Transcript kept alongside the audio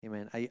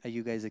Amen. Are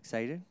you guys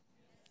excited?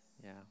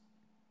 Yeah.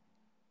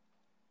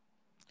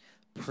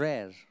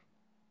 Prayer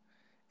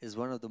is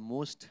one of the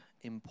most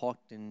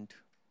important,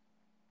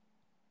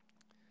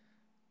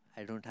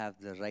 I don't have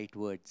the right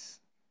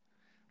words.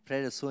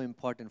 Prayer is so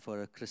important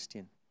for a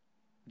Christian.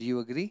 Do you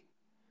agree?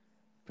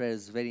 Prayer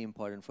is very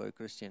important for a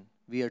Christian.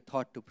 We are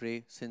taught to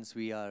pray since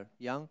we are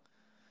young.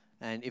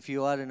 And if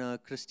you are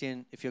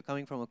if you're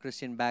coming from a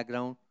Christian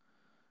background,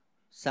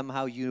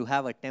 somehow you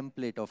have a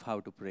template of how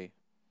to pray,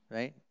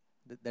 right?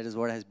 That is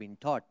what has been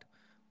taught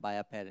by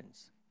our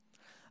parents.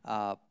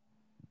 Uh,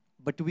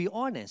 but to be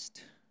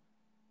honest,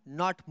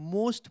 not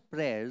most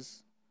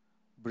prayers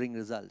bring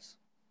results.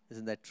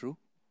 Isn't that true?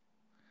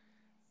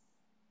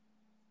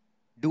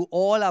 Do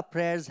all our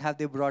prayers have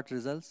they brought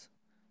results?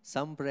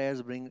 Some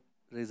prayers bring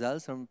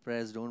results, some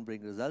prayers don't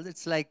bring results.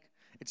 It's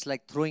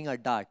like throwing a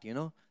dart,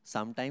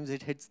 Sometimes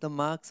it hits the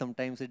mark,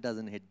 sometimes it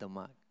doesn't hit the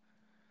mark.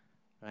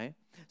 Right?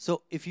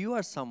 So if you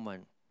are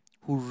someone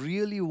who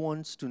really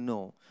wants to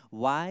know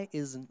why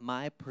is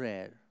my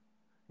prayer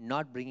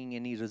not bringing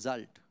any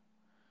result?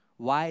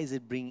 Why is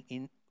it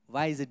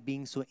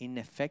being so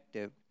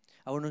ineffective?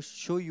 I want to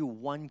show you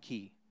one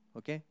key.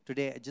 Okay?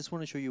 Today I just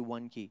want to show you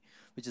one key,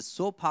 which is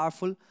so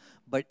powerful,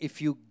 but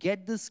if you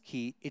get this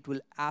key, it will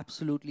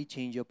absolutely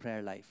change your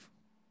prayer life.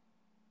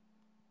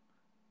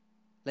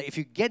 Like if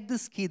you get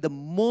this key, the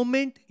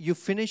moment you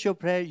finish your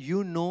prayer,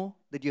 you know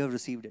that you have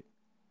received it.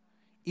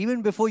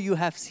 Even before you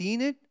have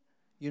seen it,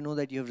 you know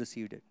that you have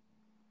received it.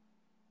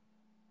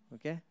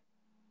 Okay?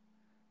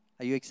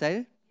 Are you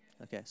excited?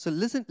 Okay. So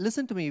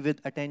listen to me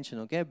with attention,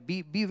 okay?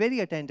 Be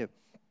very attentive.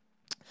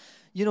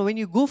 When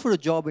you go for a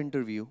job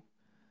interview,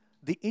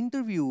 the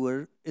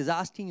interviewer is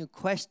asking you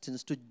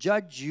questions to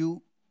judge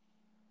you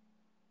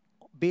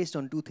based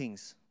on two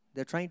things.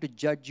 They're trying to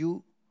judge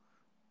your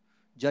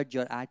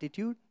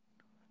attitude,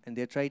 and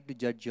they're trying to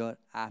judge your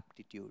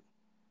aptitude.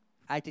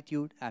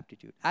 Attitude,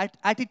 aptitude.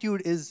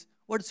 Attitude is,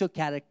 what's your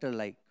character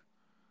like?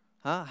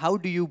 How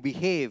do you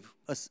behave,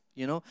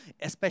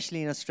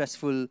 especially in a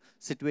stressful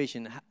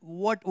situation?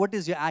 What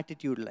is your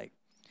attitude like?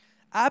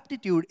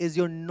 Aptitude is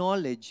your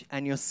knowledge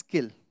and your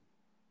skill.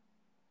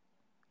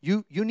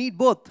 You need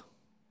both.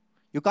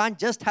 You can't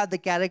just have the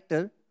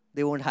character,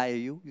 they won't hire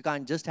you. You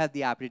can't just have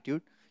the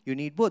aptitude. You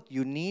need both.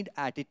 You need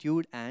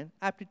attitude and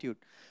aptitude.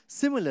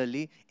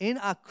 Similarly, in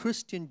our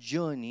Christian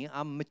journey,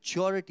 our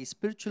maturity,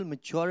 spiritual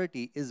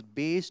maturity, is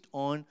based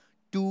on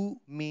two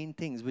main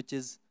things, which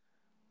is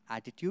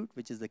attitude,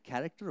 which is the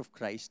character of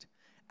Christ,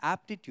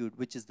 aptitude,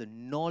 which is the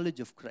knowledge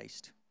of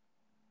Christ.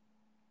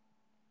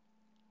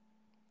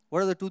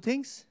 What are the two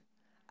things?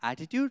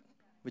 Attitude,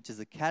 which is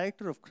the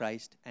character of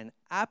Christ, and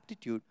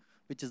aptitude,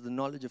 which is the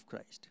knowledge of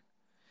Christ.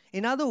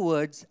 In other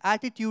words,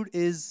 attitude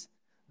is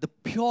the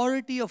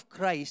purity of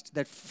Christ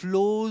that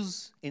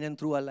flows in and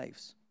through our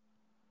lives.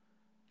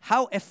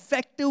 How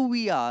effective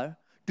we are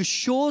to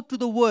show to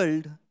the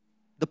world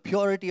the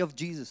purity of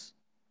Jesus.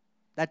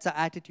 That's our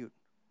attitude.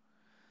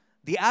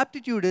 The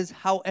aptitude is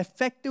how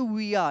effective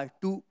we are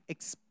to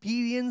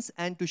experience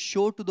and to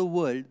show to the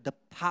world the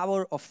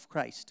power of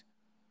Christ.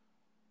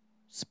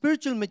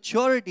 Spiritual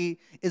maturity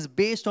is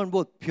based on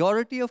both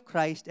purity of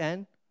Christ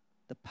and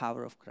the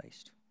power of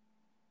Christ.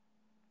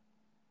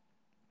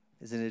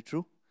 Isn't it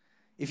true?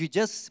 If you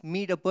just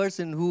meet a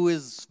person who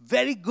is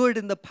very good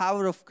in the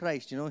power of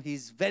Christ,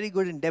 he's very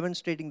good in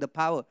demonstrating the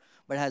power,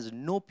 but has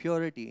no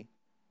purity,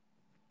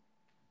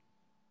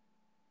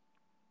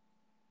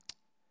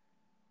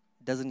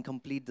 doesn't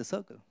complete the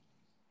circle.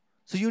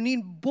 So you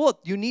need both.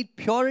 You need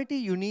purity,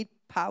 you need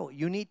power,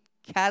 you need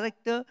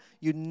character,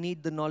 you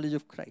need the knowledge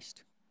of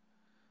Christ.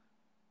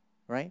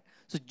 Right?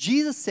 So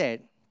Jesus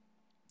said,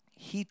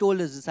 he told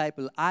his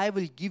disciple, I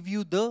will give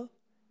you the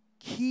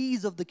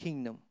keys of the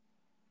kingdom.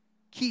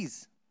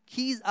 Keys.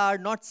 Keys are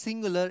not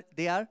singular,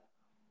 they are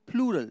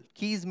plural.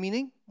 Keys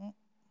meaning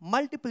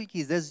multiple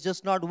keys. There's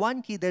just not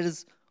one key, there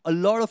is a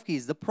lot of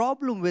keys. The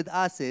problem with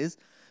us is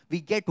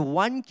we get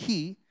one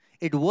key,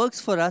 it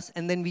works for us,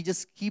 and then we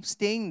just keep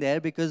staying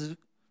there because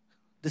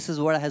this is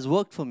what has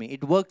worked for me.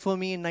 It worked for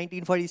me in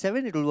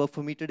 1947, it will work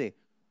for me today.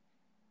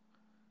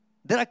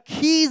 There are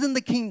keys in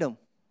the kingdom.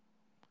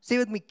 Say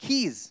with me,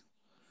 keys.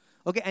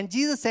 Okay, and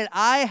Jesus said,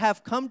 I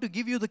have come to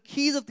give you the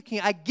keys of the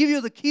kingdom. I give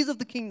you the keys of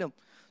the kingdom.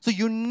 So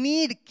you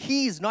need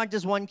keys, not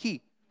just one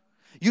key.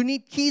 You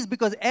need keys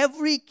because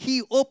every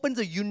key opens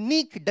a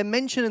unique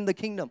dimension in the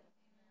kingdom.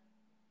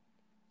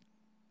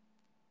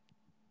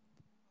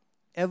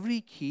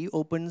 Every key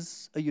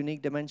opens a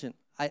unique dimension.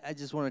 I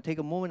just want to take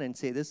a moment and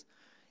say this.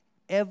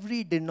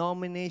 Every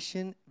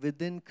denomination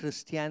within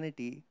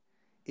Christianity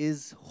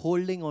is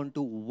holding on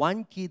to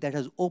one key that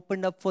has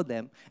opened up for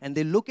them, and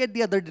they look at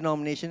the other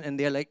denomination and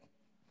they're like,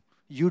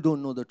 you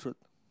don't know the truth.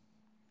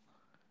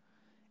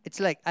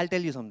 It's like, I'll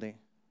tell you something.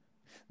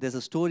 There's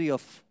a story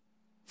of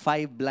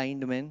 5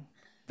 blind men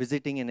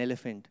visiting an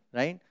elephant,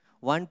 right?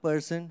 One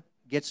person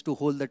gets to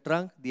hold the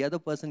trunk, the other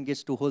person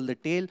gets to hold the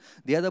tail,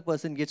 the other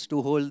person gets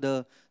to hold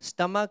the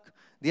stomach,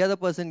 the other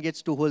person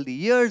gets to hold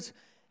the ears.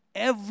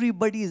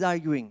 Everybody is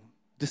arguing.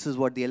 This is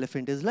what the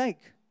elephant is like.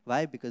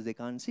 Why? Because they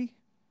can't see.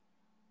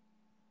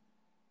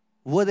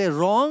 Were they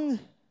wrong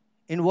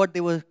in what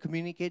they were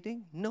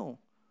communicating? No.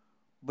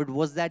 But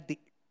was that the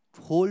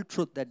whole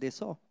truth that they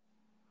saw?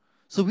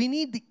 So we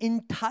need the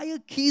entire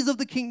keys of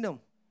the kingdom.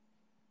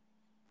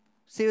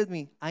 Say with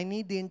me, I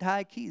need the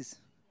entire keys.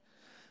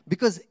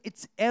 Because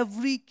it's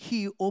every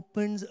key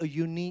opens a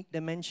unique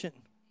dimension.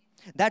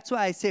 That's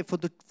why I say for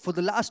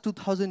the last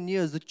 2,000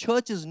 years, the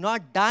church is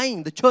not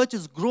dying. The church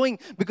is growing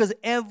because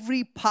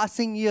every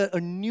passing year,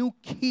 a new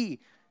key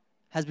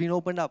has been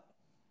opened up.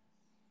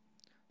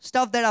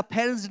 Stuff that our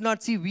parents did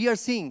not see, we are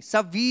seeing.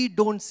 Stuff we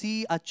don't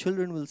see, our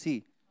children will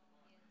see.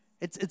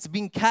 It's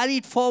being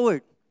carried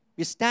forward.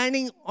 We're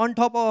standing on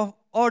top of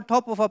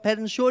our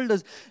parents'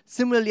 shoulders.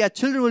 Similarly, our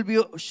children will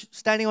be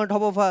standing on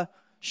top of our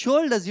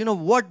shoulders. You know,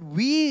 what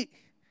we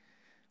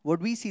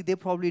see, they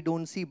probably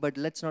don't see, but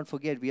let's not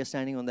forget, we are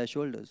standing on their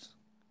shoulders.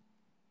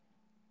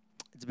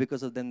 It's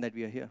because of them that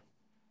we are here.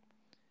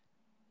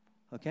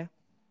 Okay?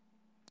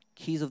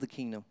 Keys of the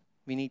kingdom.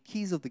 We need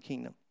keys of the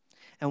kingdom.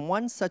 And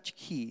one such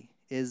key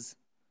is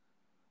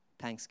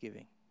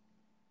thanksgiving.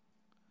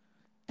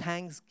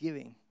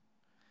 Thanksgiving.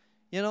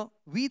 You know,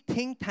 we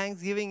think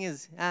Thanksgiving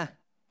is,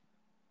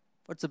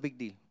 what's the big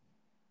deal?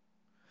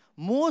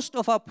 Most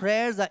of our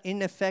prayers are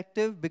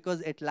ineffective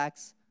because it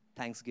lacks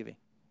thanksgiving.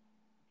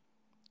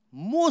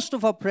 Most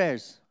of our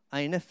prayers are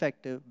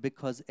ineffective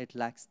because it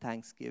lacks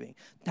thanksgiving.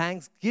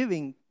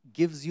 Thanksgiving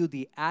gives you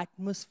the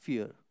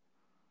atmosphere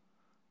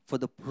for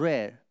the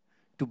prayer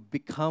to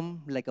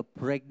become like a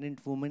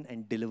pregnant woman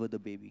and deliver the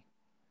baby.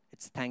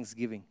 It's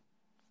thanksgiving.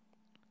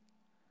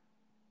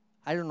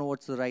 I don't know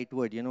what's the right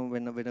word. You know,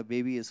 when a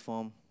baby is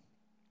formed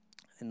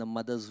in the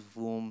mother's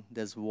womb,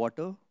 there's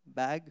water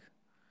bag.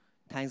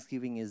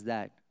 Thanksgiving is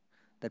that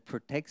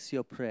protects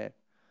your prayer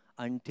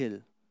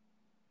until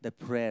the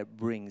prayer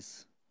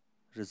brings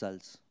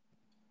results.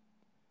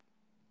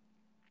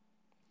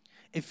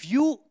 If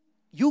you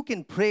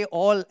can pray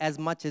all as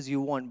much as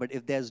you want, but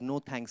if there's no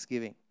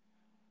thanksgiving,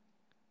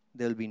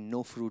 there will be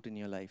no fruit in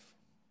your life.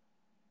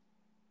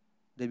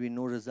 There will be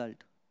no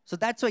result. So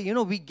that's why, you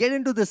know, we get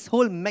into this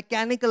whole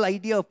mechanical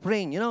idea of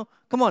praying, you know.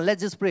 Come on,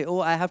 let's just pray.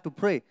 Oh, I have to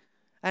pray.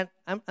 And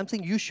I'm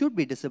saying you should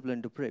be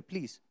disciplined to pray,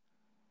 please.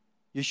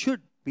 You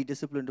should be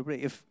disciplined to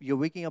pray. If you're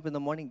waking up in the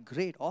morning,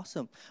 great,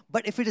 awesome.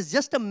 But if it is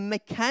just a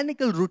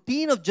mechanical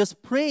routine of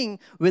just praying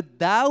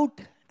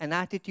without an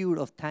attitude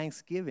of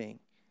thanksgiving,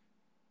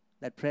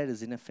 that prayer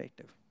is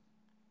ineffective.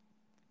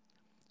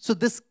 So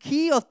this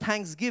key of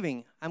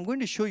thanksgiving, I'm going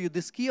to show you,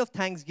 this key of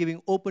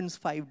thanksgiving opens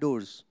 5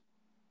 doors.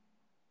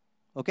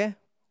 Okay?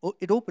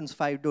 It opens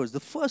 5 doors. The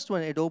first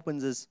one it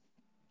opens is,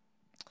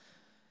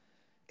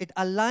 it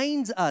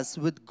aligns us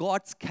with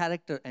God's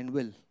character and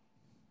will.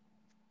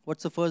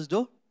 What's the first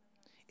door?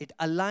 It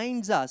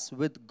aligns us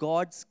with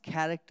God's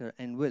character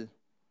and will.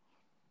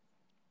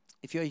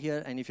 If you're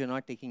here and if you're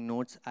not taking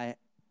notes,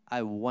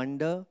 I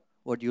wonder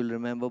what you'll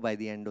remember by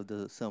the end of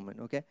the sermon,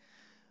 okay?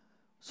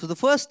 So the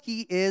first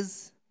key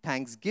is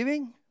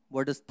thanksgiving.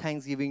 What does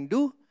thanksgiving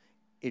do?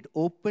 It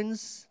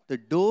opens the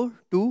door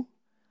to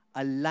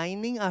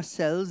aligning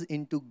ourselves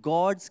into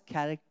God's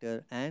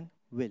character and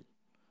will.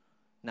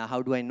 Now,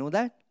 how do I know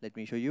that? Let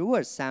me show you a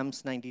verse.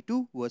 Psalms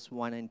 92, verse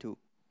 1 and 2.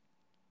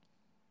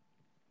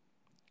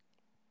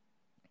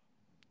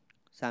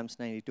 Psalms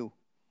 92.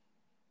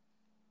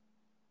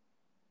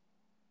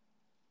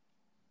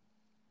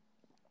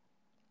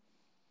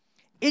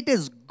 It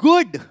is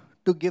good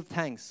to give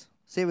thanks.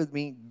 Say with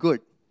me,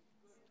 good.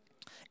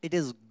 It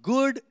is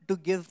good to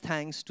give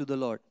thanks to the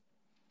Lord.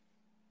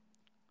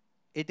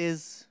 It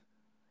is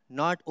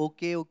not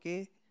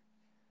okay.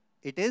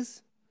 It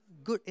is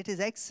good. It is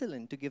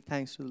excellent to give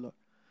thanks to the Lord.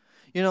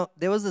 You know,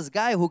 there was this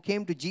guy who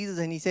came to Jesus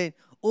and he said,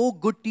 "Oh,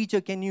 good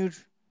teacher, can you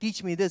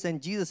teach me this?"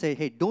 And Jesus said,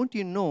 "Hey, don't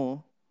you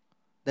know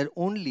that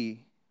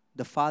only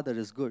the Father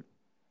is good?"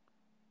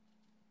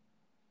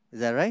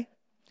 Is that right?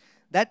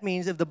 That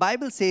means if the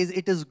Bible says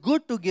it is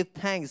good to give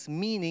thanks,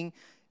 meaning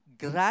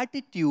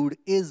gratitude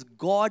is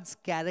God's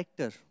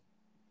character.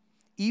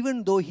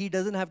 Even though he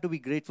doesn't have to be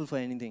grateful for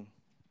anything,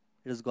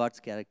 it is God's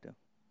character.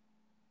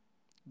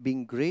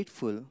 Being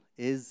grateful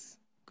is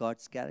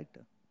God's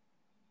character.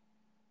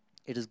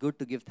 It is good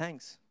to give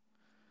thanks.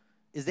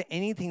 Is there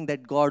anything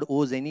that God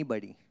owes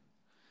anybody?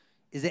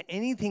 Is there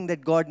anything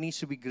that God needs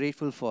to be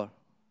grateful for?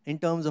 In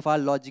terms of our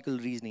logical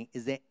reasoning,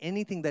 is there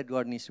anything that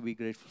God needs to be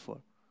grateful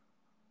for?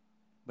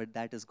 But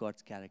that is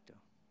God's character.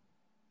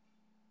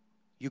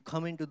 You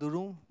come into the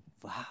room,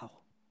 wow,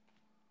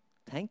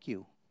 thank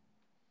you.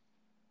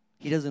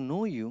 He doesn't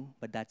know you,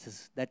 but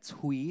that's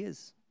who he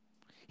is.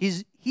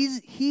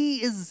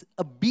 He is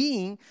a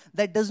being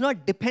that does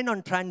not depend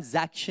on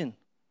transaction.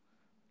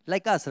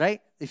 Like us,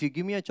 right? If you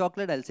give me a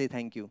chocolate, I'll say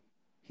thank you.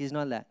 He's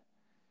not that.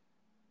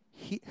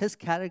 His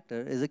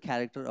character is a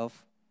character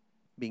of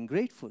being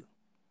grateful.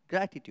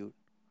 Gratitude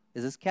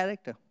is his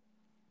character.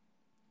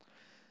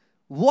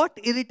 What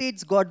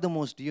irritates God the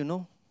most? Do you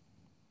know?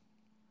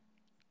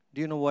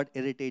 Do you know what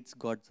irritates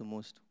God the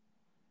most?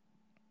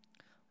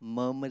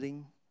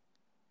 Murmuring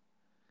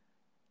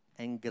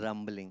and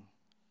grumbling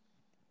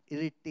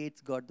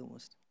irritates God the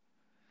most.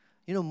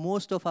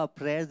 Most of our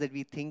prayers that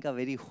we think are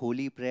very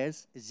holy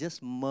prayers is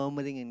just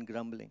murmuring and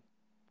grumbling.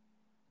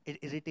 It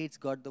irritates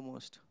God the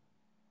most.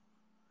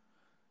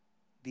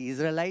 The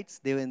Israelites,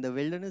 they were in the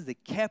wilderness. They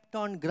kept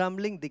on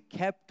grumbling. They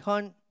kept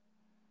on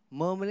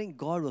murmuring.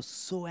 God was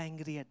so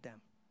angry at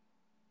them.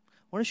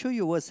 I want to show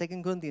you a verse,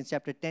 2 Corinthians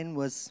chapter 10,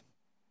 verse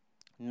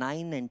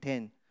 9 and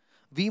 10.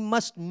 We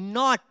must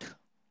not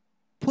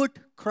put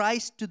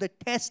Christ to the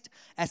test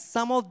as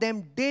some of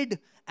them did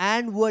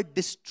and were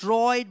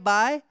destroyed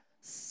by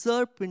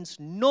serpents,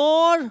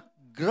 nor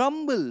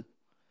grumble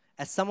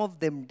as some of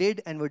them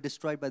did and were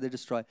destroyed by the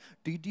destroyer.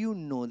 Did you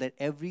know that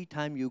every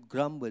time you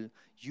grumble,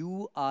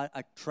 you are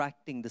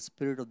attracting the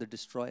spirit of the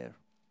destroyer?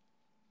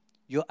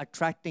 You're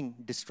attracting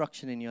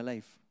destruction in your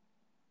life.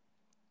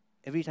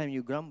 Every time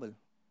you grumble.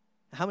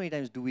 How many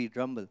times do we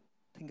grumble?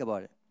 Think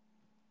about it.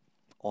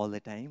 All the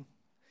time.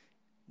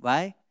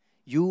 Why?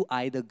 You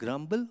either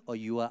grumble or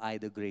you are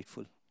either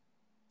grateful.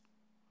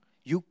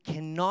 You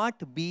cannot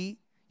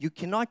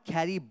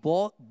carry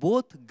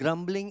both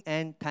grumbling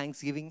and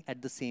thanksgiving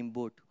at the same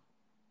boat.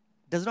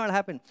 Does not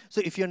happen.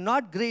 So if you're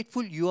not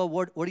grateful, you are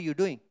what are you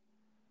doing?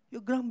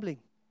 You're grumbling.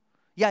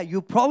 Yeah,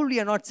 you probably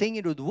are not saying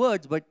it with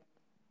words, but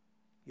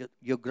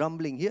you're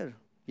grumbling here.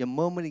 You're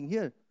murmuring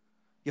here.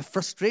 You're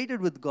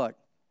frustrated with God.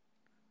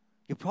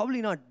 You're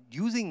probably not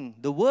using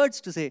the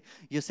words to say,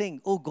 you're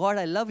saying, oh God,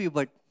 I love you,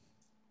 but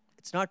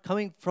it's not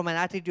coming from an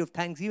attitude of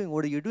thanksgiving.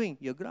 What are you doing?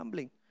 You're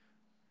grumbling.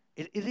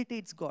 It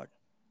irritates God.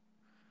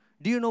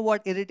 Do you know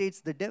what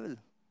irritates the devil?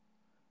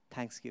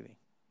 Thanksgiving.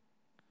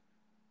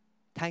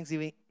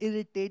 Thanksgiving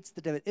irritates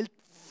the devil. It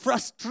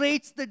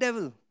frustrates the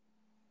devil.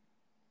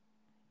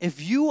 If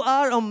you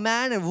are a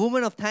man and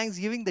woman of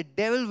thanksgiving, the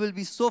devil will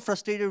be so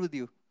frustrated with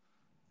you.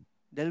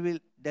 Devil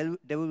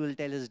will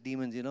tell his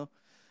demons,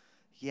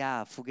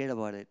 yeah, forget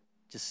about it.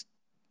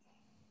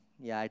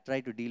 I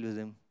tried to deal with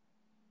him.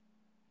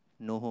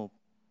 No hope.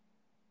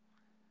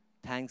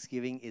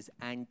 Thanksgiving is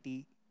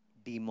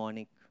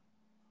anti-demonic.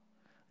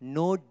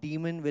 No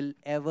demon will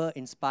ever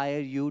inspire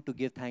you to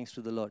give thanks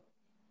to the Lord.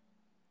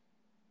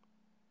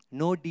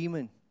 No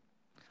demon.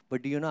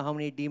 But do you know how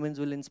many demons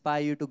will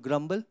inspire you to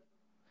grumble?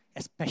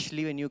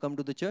 Especially when you come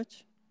to the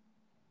church?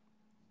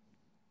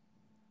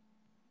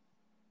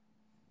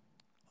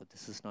 Oh,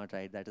 this is not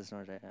right. That is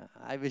not right.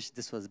 I wish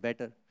this was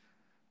better.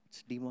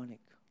 It's demonic.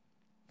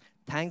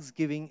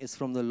 Thanksgiving is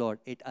from the Lord.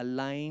 It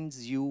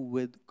aligns you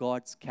with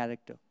God's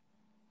character.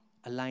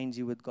 Aligns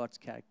you with God's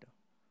character.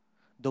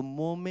 The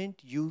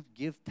moment you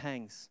give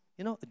thanks,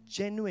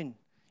 genuine,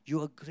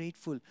 you are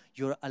grateful,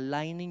 you're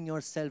aligning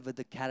yourself with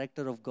the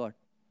character of God.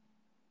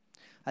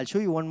 I'll show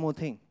you one more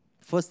thing.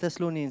 1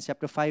 Thessalonians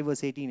chapter 5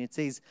 verse 18, it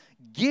says,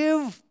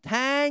 give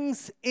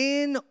thanks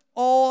in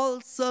all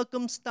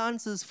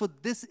circumstances, for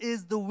this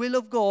is the will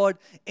of God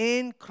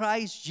in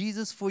Christ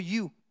Jesus for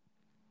you.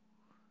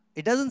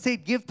 It doesn't say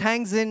give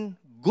thanks in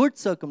good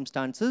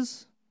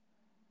circumstances.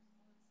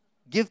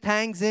 Give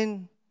thanks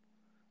in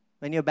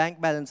when your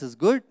bank balance is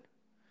good.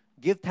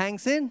 Give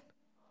thanks in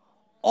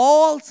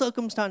all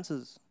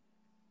circumstances.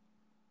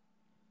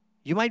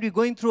 You might be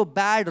going through a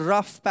bad,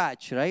 rough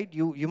patch, right?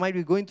 You might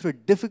be going through a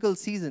difficult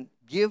season.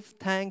 Give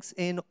thanks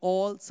in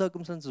all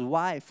circumstances.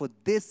 Why? For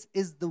this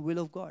is the will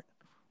of God.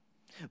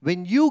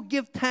 When you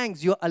give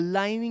thanks, you're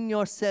aligning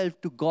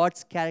yourself to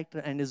God's character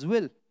and His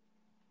will.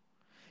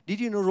 Did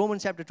you know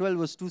Romans chapter 12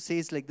 verse 2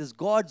 says like this,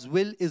 God's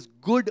will is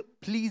good,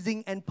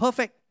 pleasing, and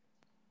perfect.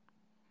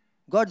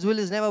 God's will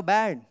is never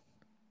bad.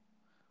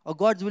 Or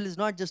God's will is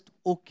not just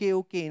okay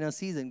in a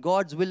season.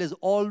 God's will is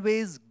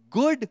always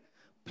good,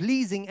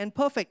 pleasing, and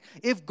perfect.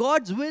 If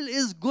God's will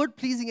is good,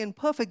 pleasing, and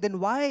perfect,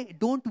 then why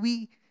don't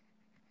we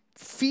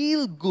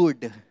feel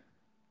good?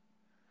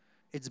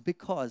 It's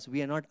because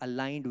we are not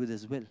aligned with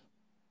His will.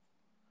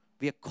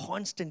 We are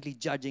constantly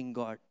judging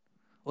God.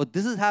 Oh,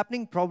 this is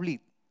happening? Probably.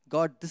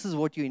 God, this is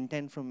what you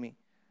intend from me.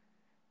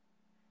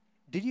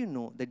 Did you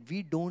know that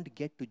we don't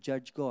get to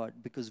judge God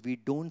because we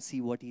don't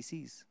see what He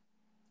sees?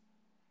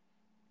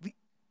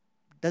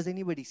 Does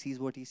anybody see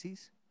what He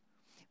sees?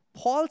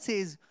 Paul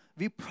says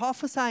we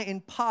prophesy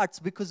in parts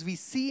because we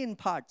see in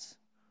parts.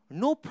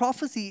 No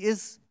prophecy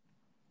is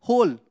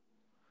whole.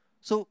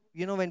 So,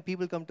 when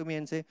people come to me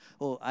and say,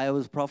 oh, I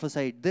was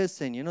prophesied this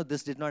and,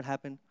 this did not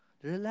happen.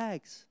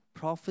 Relax.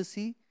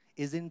 Prophecy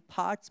is in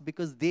parts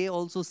because they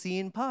also see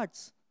in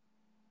parts.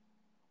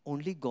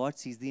 Only God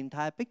sees the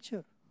entire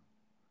picture.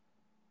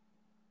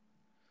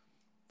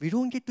 We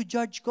don't get to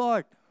judge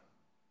God,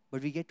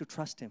 but we get to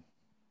trust Him.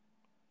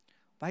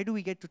 Why do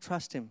we get to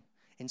trust Him?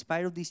 In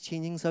spite of these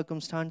changing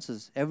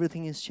circumstances,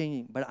 everything is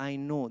changing. But I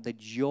know that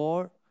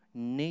your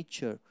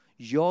nature,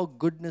 your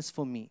goodness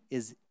for me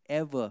is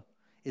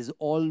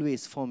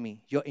always for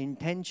me. Your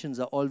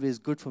intentions are always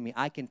good for me.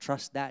 I can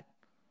trust that.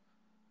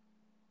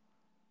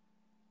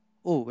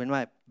 Oh, when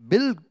my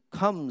bill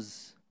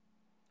comes,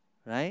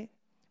 right?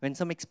 When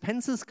some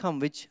expenses come,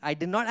 which I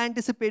did not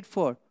anticipate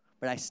for,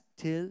 but I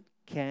still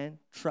can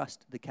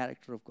trust the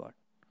character of God.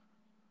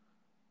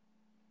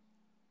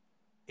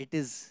 It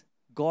is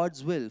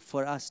God's will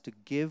for us to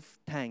give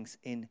thanks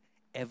in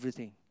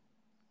everything.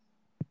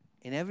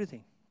 In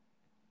everything.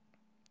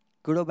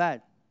 Good or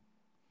bad.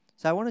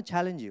 So I want to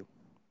challenge you.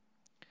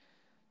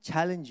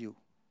 Challenge you.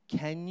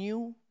 Can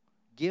you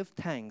give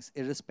thanks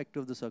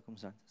irrespective of the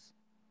circumstances?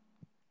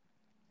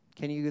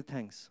 Can you give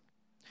thanks?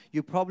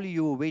 You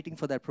were waiting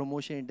for that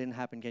promotion, it didn't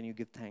happen. Can you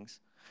give thanks?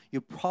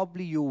 You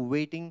were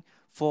waiting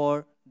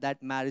for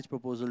that marriage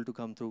proposal to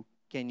come through.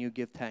 Can you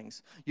give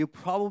thanks? You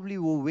probably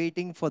were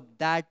waiting for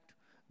that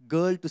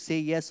girl to say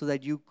yes so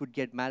that you could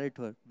get married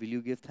to her. Will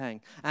you give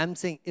thanks? I'm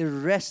saying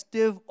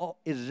irrespective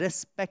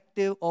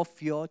of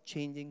your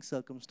changing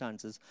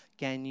circumstances,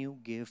 can you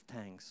give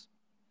thanks?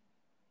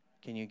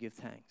 Can you give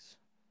thanks?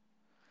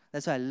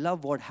 That's why I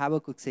love what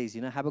Habakkuk says.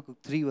 Habakkuk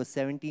 3 verse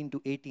 17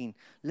 to 18.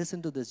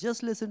 Listen to this.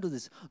 Just listen to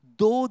this.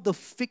 Though the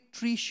fig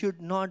tree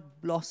should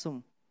not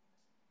blossom.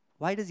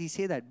 Why does he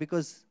say that?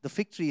 Because the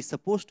fig tree is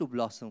supposed to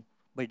blossom,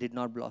 but it did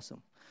not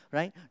blossom.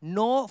 Right?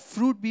 Nor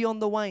fruit be on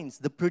the vines.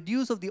 The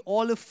produce of the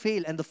olive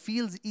fail, and the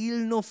fields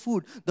yield no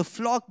food. The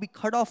flock be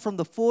cut off from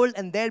the fold,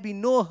 and there be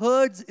no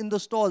herds in the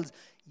stalls.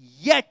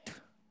 Yet,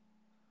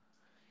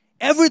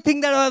 everything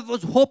that I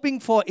was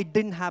hoping for, it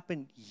didn't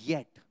happen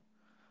yet.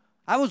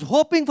 I was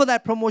hoping for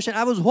that promotion.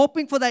 I was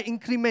hoping for that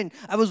increment.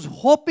 I was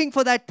hoping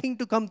for that thing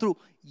to come through.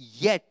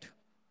 Yet,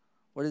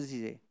 what does he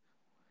say?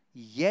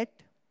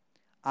 Yet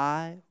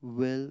I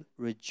will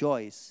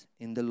rejoice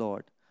in the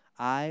Lord.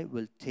 I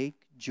will take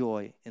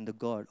joy in the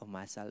God of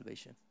my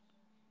salvation.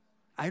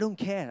 I don't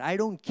care. I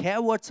don't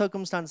care what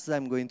circumstances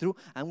I'm going through.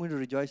 I'm going to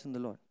rejoice in the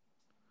Lord.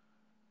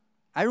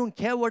 I don't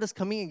care what is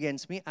coming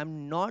against me.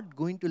 I'm not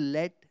going to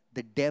let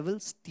the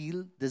devil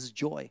steal this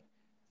joy.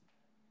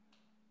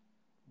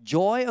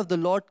 Joy of the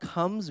Lord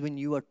comes when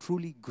you are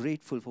truly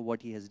grateful for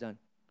what He has done.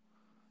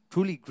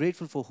 Truly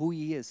grateful for who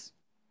He is.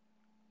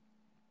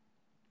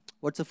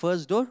 What's the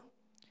first door?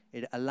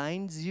 It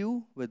aligns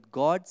you with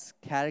God's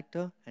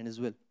character and His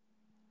will.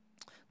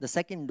 The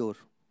second door.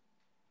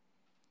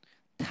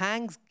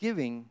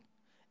 Thanksgiving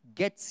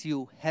gets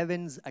you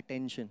heaven's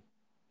attention.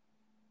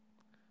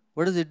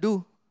 What does it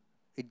do?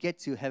 It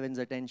gets you heaven's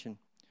attention.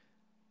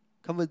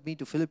 Come with me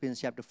to Philippians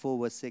chapter 4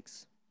 verse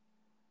 6.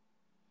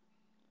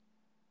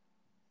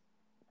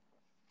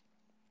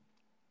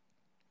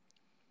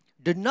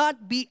 Do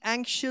not be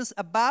anxious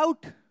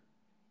about.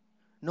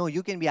 No,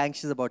 you can be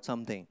anxious about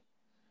something.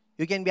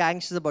 You can be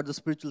anxious about the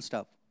spiritual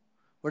stuff.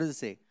 What does it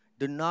say?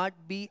 Do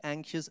not be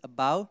anxious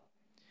about.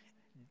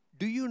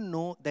 Do you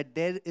know that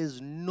there is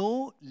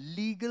no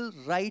legal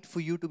right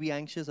for you to be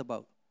anxious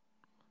about?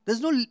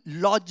 There's no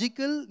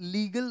logical,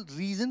 legal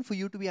reason for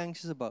you to be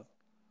anxious about.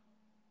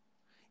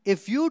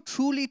 If you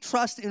truly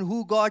trust in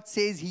who God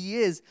says He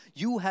is,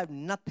 you have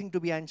nothing to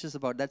be anxious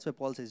about. That's why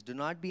Paul says, do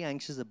not be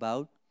anxious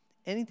about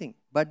anything.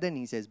 But then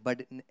he says,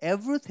 but in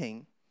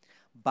everything,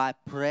 by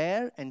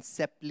prayer and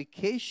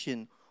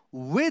supplication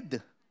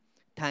with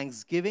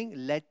thanksgiving,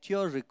 let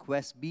your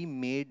requests be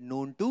made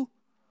known to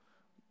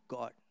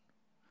God.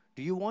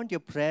 Do you want your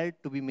prayer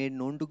to be made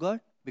known to God?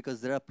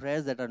 Because there are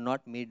prayers that are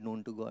not made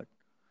known to God.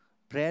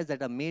 Prayers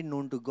that are made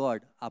known to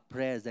God are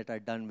prayers that are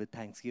done with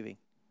thanksgiving.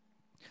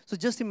 So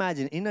just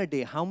imagine, in a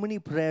day, how many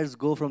prayers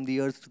go from the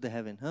earth to the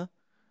heaven?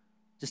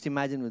 Just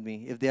imagine with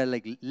me, if they are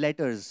like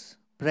letters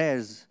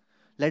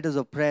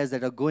of prayers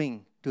that are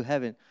going to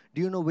heaven.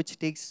 Do you know which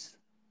takes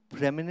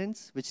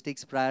preeminence, which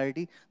takes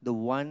priority? The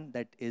one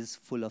that is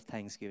full of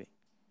thanksgiving.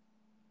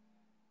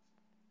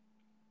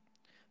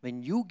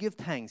 When you give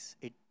thanks,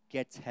 it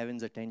gets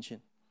heaven's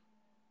attention.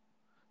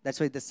 That's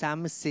why the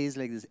psalmist says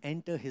like this,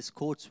 enter His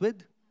courts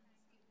with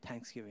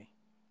thanksgiving.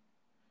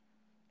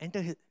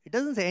 It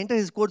doesn't say enter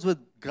His courts with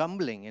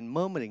grumbling and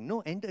murmuring.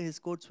 No, enter His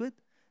courts with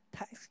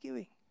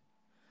thanksgiving.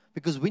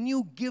 Because when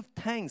you give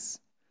thanks,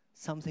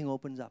 something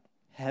opens up.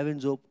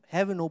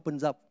 Heaven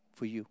opens up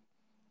for you.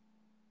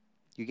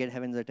 You get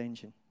heaven's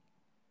attention.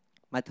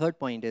 My third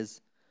point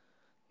is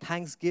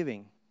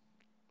thanksgiving.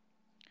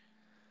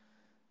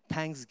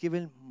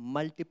 Thanksgiving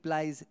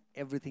multiplies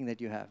everything that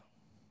you have.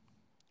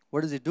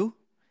 What does it do?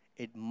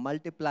 It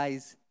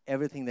multiplies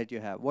everything that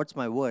you have. What's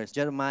my verse?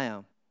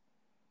 Jeremiah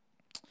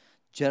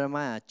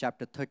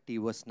chapter 30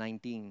 verse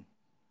 19.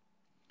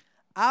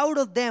 Out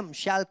of them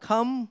shall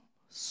come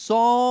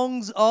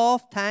songs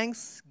of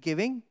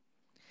thanksgiving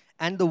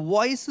and the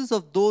voices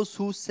of those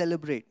who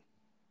celebrate.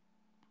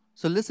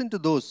 So listen to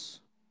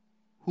those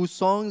whose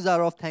songs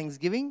are of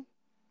thanksgiving.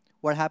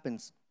 What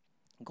happens?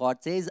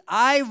 God says,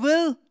 I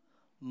will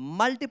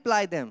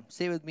multiply them.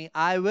 Say with me,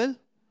 I will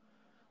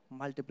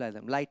multiply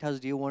them. Lighthouse,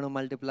 do you want to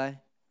multiply?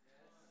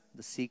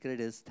 The secret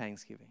is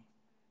thanksgiving.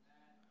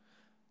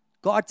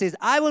 God says,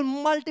 I will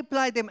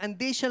multiply them and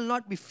they shall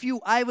not be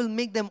few. I will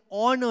make them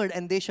honored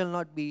and they shall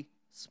not be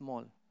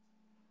small.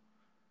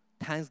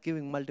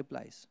 Thanksgiving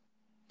multiplies.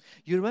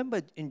 You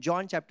remember in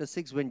John chapter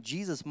 6 when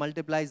Jesus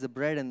multiplies the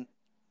bread and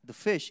the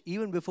fish,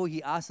 even before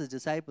He asked His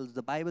disciples,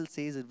 the Bible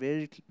says it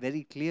very,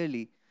 very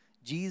clearly.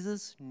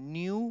 Jesus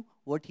knew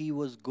what He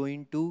was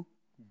going to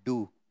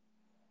do.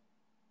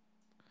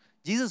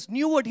 Jesus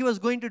knew what He was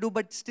going to do,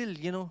 but still,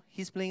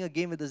 He's playing a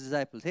game with His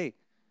disciples. Hey,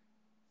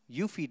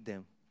 you feed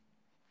them.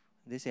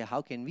 They say,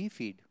 how can we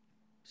feed?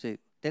 Say,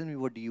 Tell me,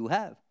 what do you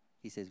have?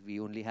 He says, we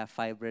only have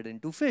 5 bread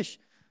and 2 fish.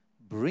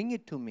 Bring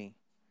it to me.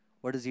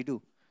 What does he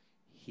do?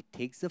 He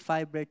takes the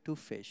 5 bread, 2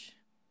 fish.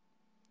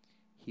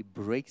 He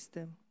breaks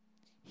them.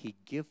 He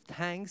gives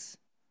thanks.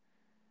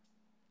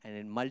 And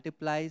it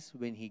multiplies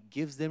when he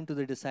gives them to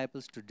the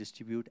disciples to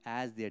distribute.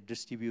 As they are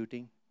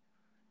distributing,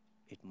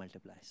 it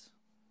multiplies.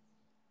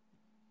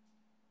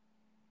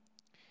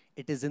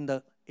 It is in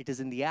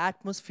the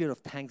atmosphere of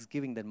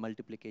thanksgiving that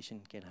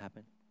multiplication can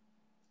happen.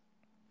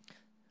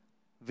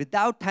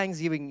 Without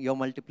thanksgiving, your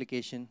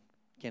multiplication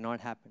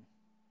cannot happen.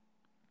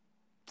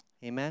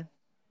 Amen?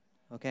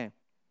 Okay.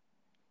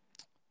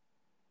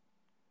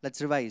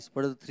 Let's revise.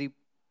 What are the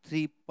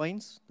three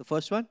points? The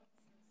first one,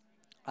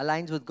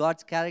 aligns with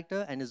God's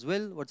character and His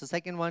will. What's the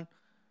second one?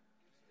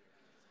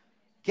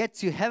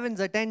 Gets you heaven's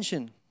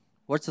attention.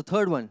 What's the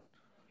third one?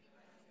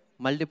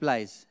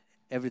 Multiplies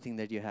everything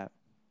that you have.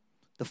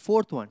 The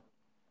fourth one,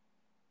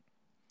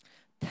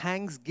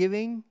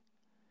 thanksgiving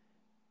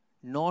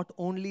not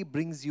only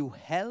brings you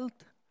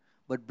health,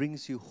 but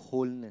brings you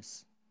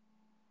wholeness.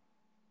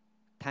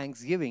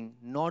 Thanksgiving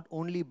not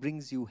only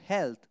brings you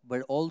health,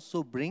 but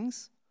also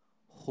brings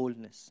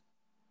wholeness.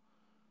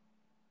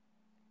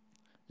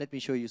 Let me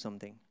show you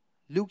something.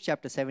 Luke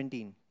chapter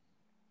 17.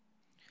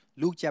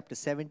 Luke chapter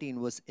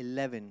 17, verse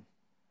 11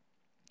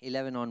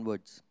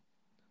 onwards.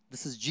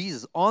 This is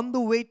Jesus. On the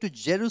way to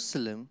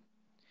Jerusalem,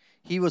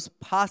 he was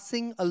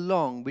passing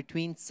along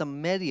between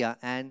Samaria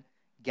and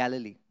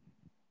Galilee.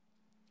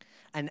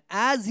 And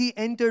as he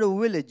entered a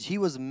village, he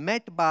was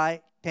met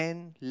by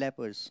 10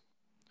 lepers,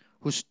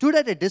 who stood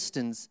at a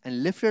distance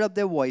and lifted up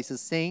their voices,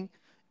 saying,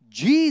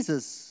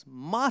 Jesus,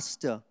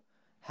 Master,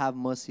 have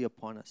mercy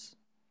upon us.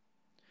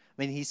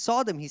 When he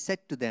saw them, he said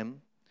to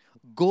them,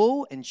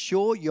 go and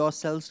show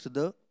yourselves to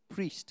the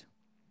priest.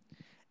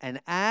 And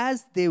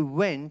as they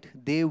went,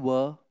 they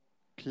were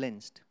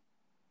cleansed.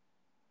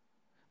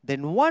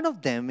 Then one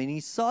of them, when he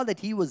saw that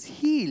he was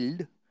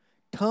healed,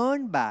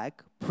 turned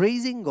back,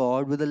 praising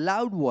God with a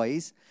loud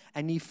voice,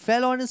 and he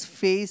fell on his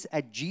face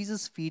at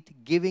Jesus'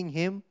 feet, giving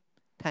him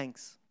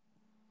thanks.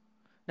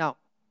 Now,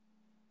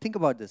 think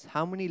about this.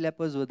 How many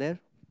lepers were there?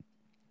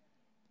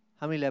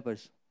 How many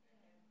lepers?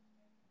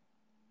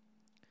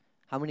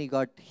 How many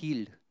got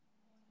healed?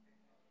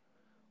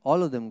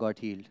 All of them got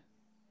healed.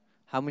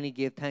 How many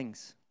gave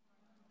thanks?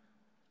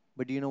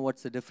 But do you know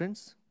what's the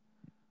difference?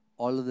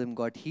 All of them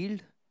got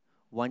healed.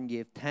 One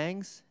gave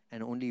thanks,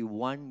 and only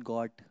one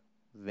got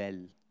well.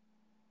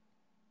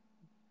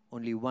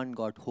 Only one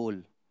got whole.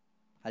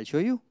 I'll show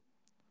you.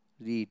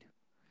 Read.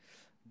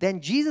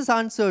 Then Jesus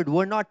answered,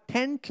 were not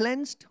 10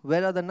 cleansed?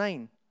 Where are the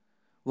 9?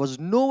 Was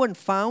no one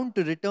found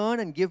to return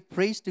and give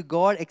praise to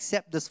God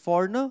except this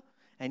foreigner?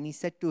 And he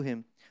said to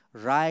him,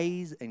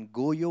 rise and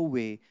go your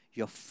way.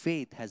 Your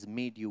faith has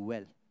made you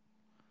well.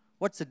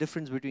 What's the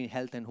difference between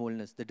health and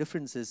wholeness? The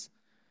difference is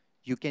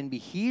you can be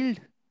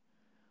healed.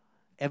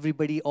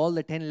 Everybody, all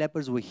the 10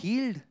 lepers were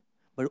healed,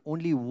 but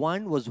only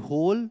one was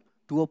whole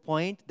to a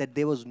point that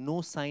there was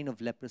no sign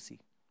of leprosy.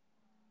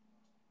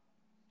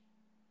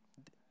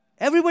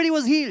 Everybody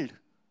was healed.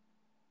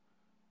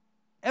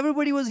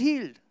 Everybody was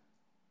healed.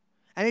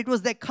 And it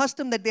was their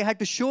custom that they had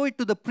to show it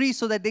to the priest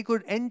so that they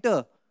could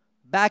enter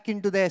back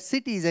into their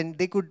cities and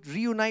they could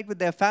reunite with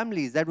their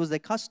families. That was their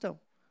custom.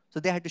 So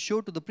they had to show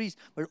it to the priest.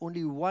 But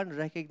only one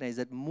recognized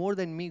that more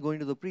than me going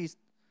to the priest,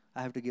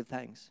 I have to give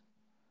thanks.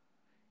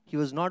 He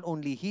was not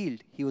only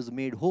healed, he was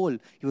made whole.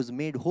 He was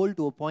made whole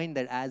to a point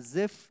that as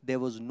if there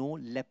was no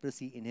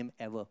leprosy in him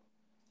ever.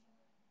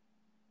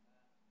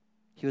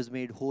 He was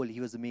made whole. He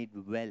was made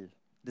well.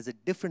 There's a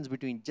difference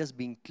between just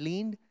being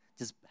cleaned,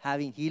 just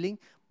having healing,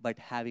 but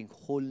having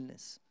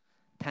wholeness.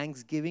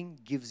 Thanksgiving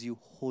gives you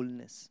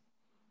wholeness.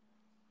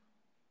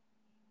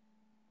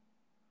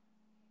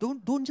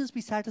 Don't just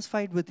be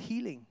satisfied with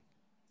healing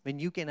when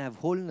you can have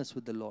wholeness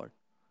with the Lord.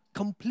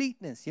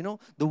 Completeness,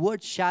 the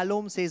word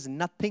shalom says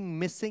nothing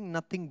missing,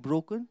 nothing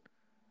broken.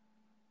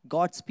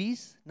 God's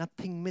peace,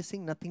 nothing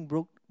missing, nothing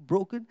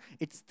broken.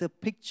 It's the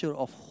picture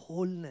of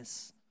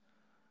wholeness.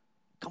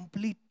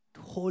 Complete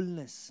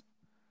wholeness.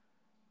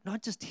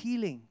 Not just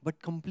healing,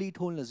 but complete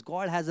wholeness.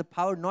 God has a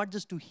power not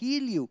just to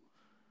heal you.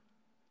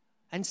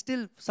 And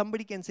still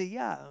somebody can say,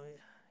 yeah,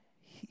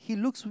 he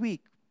looks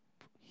weak.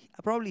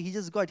 Probably he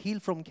just got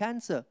healed from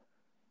cancer.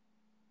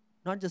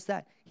 Not just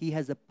that. He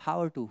has the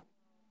power to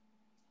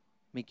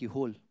make you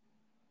whole.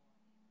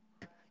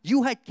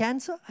 You had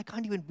cancer? I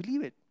can't even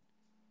believe it.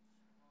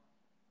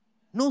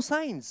 No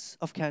signs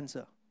of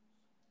cancer.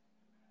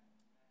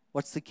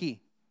 What's the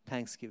key?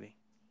 Thanksgiving.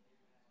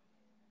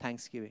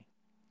 Thanksgiving.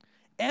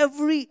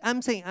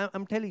 I'm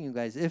telling you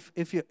guys,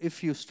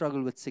 if you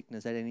struggle with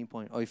sickness at any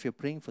point, or if you're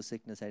praying for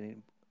sickness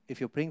if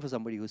you're praying for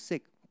somebody who's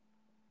sick,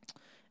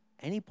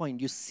 any point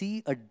you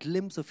see a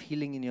glimpse of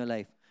healing in your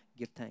life,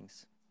 give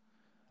thanks.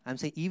 I'm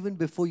saying even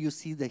before you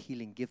see the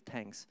healing, give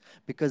thanks.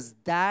 Because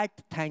that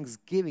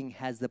thanksgiving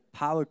has the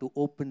power to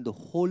open the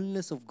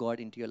wholeness of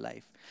God into your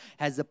life.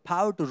 Has the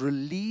power to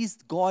release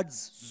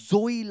God's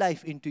Zoe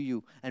life into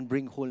you and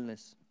bring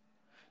wholeness.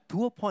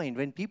 To a point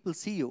when people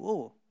see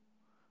you,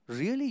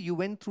 Really? You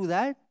went through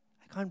that?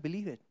 I can't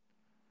believe it.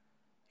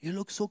 You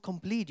look so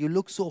complete. You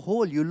look so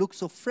whole. You look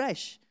so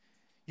fresh.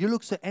 You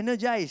look so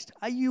energized.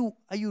 Are you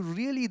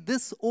really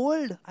this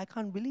old? I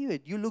can't believe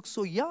it. You look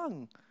so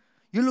young.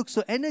 You look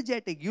so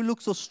energetic. You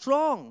look so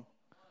strong.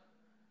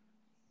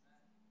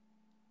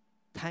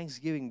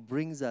 Thanksgiving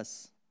brings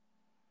us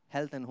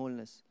health and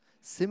wholeness.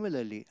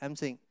 Similarly, I'm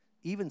saying,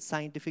 even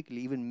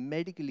scientifically, even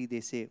medically,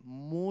 they say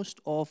most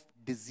of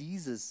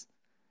diseases,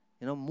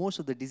 most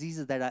of the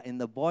diseases that are in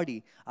the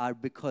body are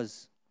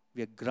because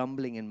we are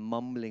grumbling and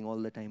mumbling all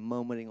the time,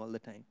 murmuring all the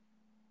time.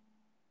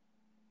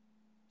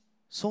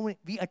 So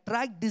we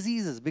attract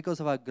diseases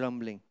because of our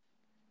grumbling.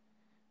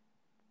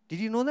 Did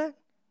you know that?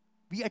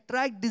 We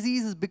attract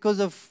diseases because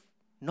of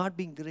not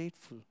being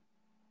grateful.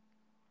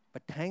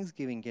 But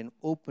thanksgiving can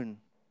open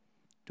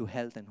to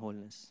health and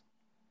wholeness.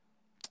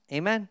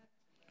 Amen?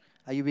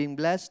 Are you being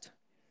blessed?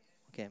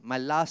 Okay, my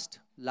last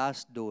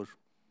door.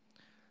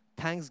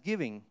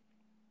 Thanksgiving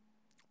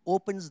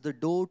opens the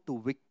door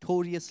to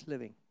victorious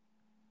living.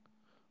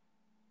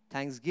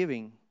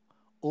 Thanksgiving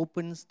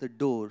opens the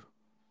door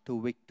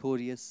to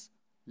victorious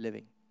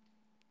living.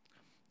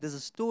 There's a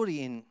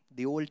story in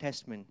the Old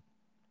Testament,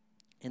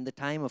 in the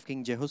time of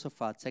King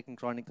Jehoshaphat, 2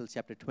 Chronicles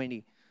chapter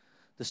 20.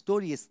 The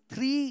story is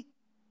 3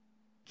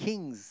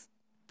 kings,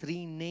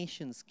 3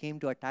 nations came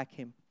to attack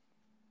him.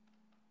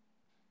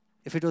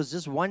 If it was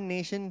just one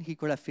nation, he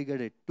could have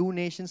figured it. 2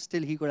 nations,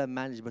 still he could have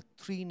managed. But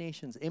 3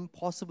 nations,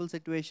 impossible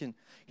situation.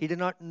 He did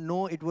not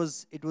know it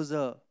was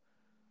a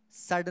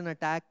sudden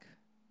attack.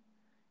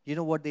 You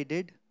know what they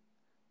did?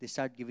 They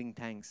start giving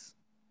thanks.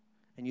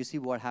 And you see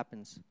what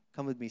happens.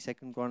 Come with me, 2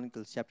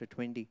 Chronicles chapter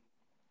 20.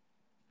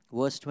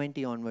 Verse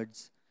 20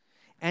 onwards.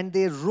 And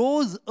they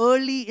rose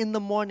early in the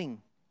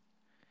morning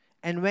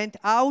and went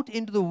out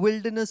into the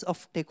wilderness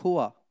of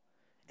Tekoa.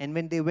 And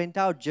when they went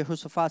out,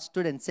 Jehoshaphat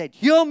stood and said,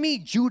 "Hear me,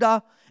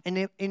 Judah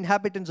and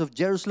inhabitants of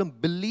Jerusalem.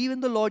 Believe in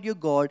the Lord your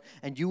God,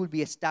 and you will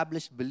be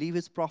established. Believe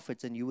his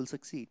prophets, and you will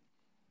succeed."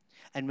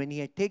 And when he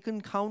had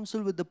taken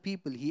counsel with the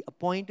people, he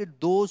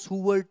appointed those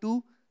who were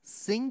to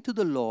sing to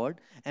the Lord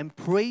and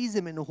praise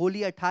him in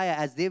holy attire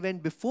as they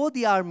went before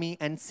the army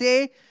and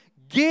say,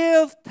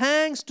 "Give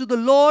thanks to the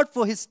Lord,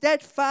 for his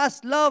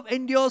steadfast love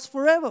endures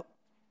forever."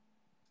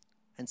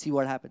 And see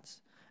what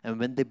happens. And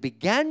when they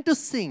began to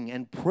sing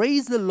and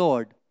praise the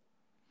Lord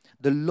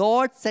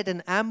set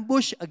an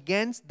ambush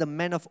against the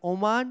men of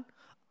Ammon,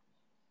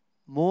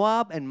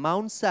 Moab, and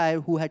Mount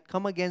Seir who had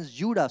come against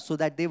Judah, so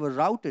that they were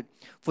routed.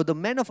 For the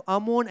men of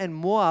Ammon and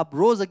Moab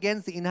rose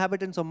against the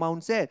inhabitants of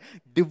Mount Seir,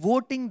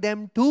 devoting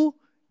them to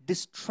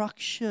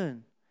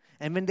destruction.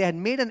 And when they had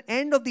made an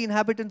end of the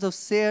inhabitants of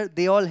Seir,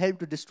 they all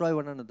helped to destroy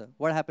one another.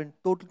 What happened?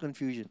 Total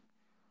confusion.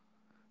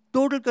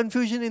 Total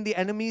confusion in the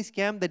enemy's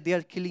camp that they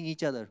are killing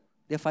each other.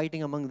 They're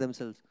fighting among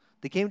themselves.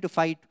 They came to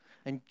fight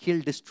and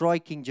destroy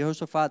King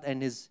Jehoshaphat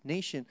and his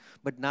nation,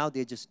 but now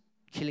they're just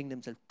killing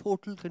themselves.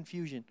 Total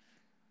confusion.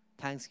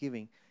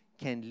 Thanksgiving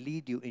can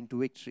lead you into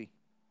victory.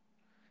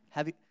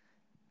 Have you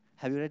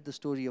read the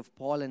story of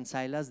Paul and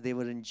Silas? They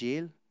were in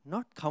jail,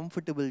 not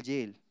comfortable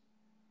jail.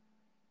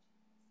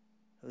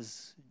 It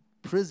was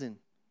prison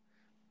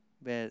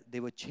where they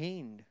were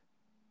chained.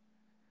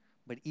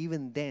 But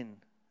even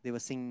then, they were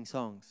singing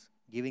songs,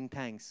 giving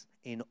thanks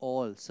in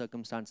all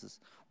circumstances.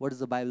 What does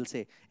the Bible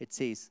say? It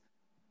says,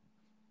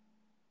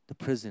 the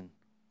prison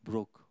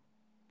broke.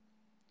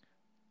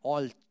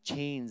 All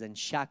chains and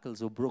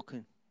shackles were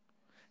broken.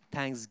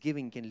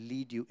 Thanksgiving can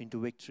lead you into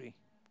victory.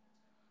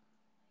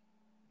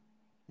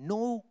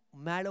 No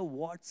matter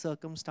what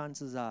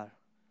circumstances are,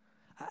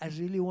 I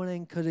really want to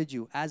encourage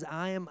you. As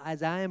I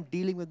am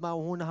dealing with my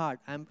own heart,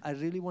 I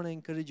really want to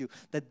encourage you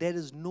that there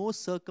is no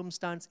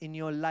circumstance in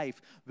your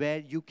life where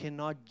you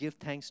cannot give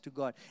thanks to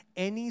God.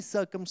 Any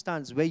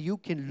circumstance where you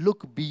can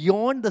look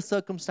beyond the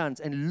circumstance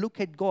and look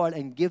at God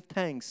and give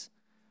thanks,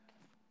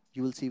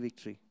 you will see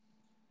victory.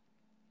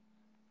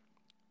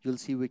 You'll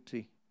see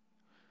victory.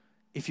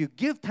 If you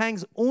give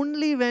thanks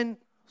only when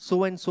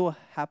so and so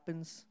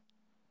happens,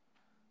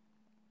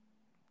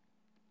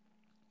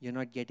 you're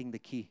not getting the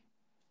key.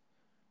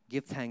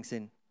 Give thanks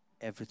in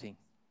everything,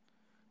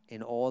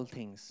 in all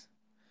things.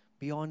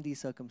 Beyond these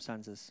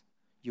circumstances,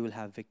 you will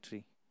have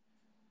victory.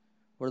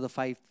 What are the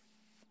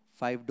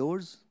five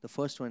doors? The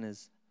first one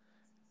is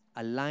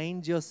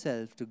align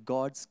yourself to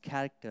God's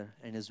character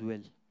and his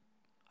will.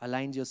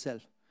 Align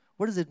yourself.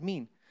 What does it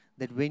mean?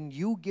 That when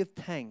you give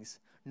thanks,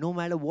 no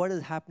matter what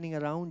is happening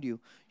around you,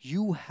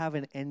 you have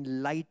an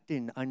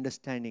enlightened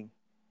understanding.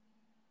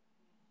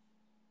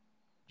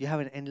 You have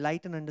an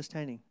enlightened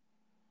understanding.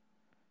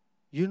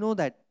 You know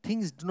that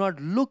things do not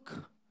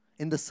look,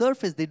 in the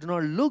surface, they do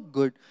not look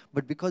good,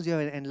 but because you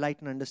have an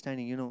enlightened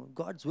understanding, you know,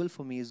 God's will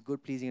for me is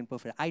good, pleasing, and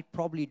perfect. I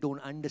probably don't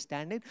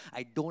understand it.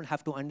 I don't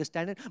have to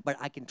understand it, but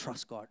I can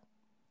trust God.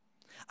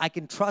 I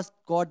can trust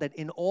God that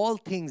in all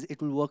things, it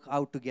will work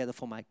out together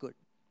for my good.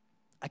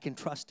 I can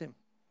trust him.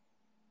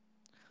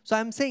 So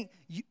I'm saying,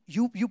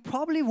 you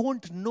probably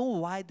won't know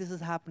why this is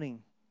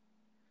happening.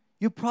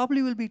 You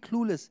probably will be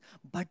clueless.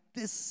 But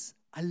this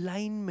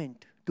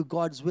alignment to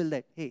God's will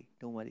that, hey,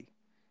 don't worry.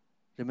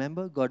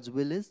 Remember, God's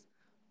will is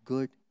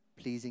good,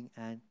 pleasing,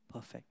 and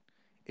perfect.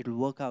 It will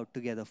work out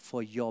together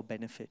for your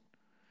benefit.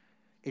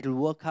 It will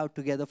work out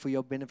together for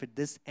your benefit.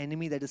 This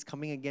enemy that is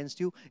coming against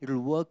you, it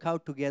will work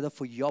out together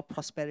for your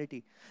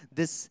prosperity.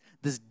 This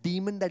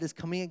demon that is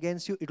coming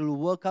against you, it will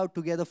work out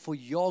together for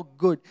your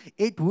good.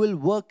 It will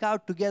work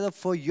out together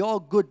for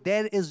your good.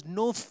 There is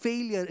no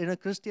failure in a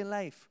Christian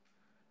life.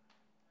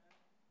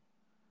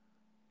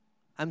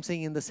 I'm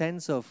saying in the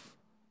sense of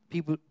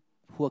people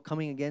who are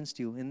coming against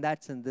you. In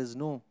that sense, there's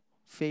no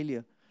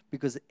failure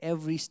because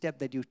every step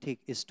that you take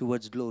is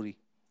towards glory.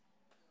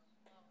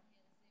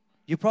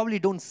 You probably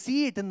don't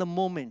see it in the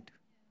moment,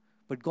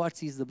 but God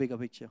sees the bigger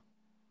picture.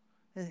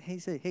 And He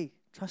said, hey,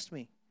 trust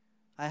me.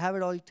 I have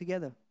it all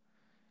together.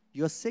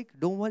 You're sick?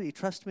 Don't worry.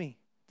 Trust me.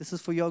 This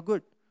is for your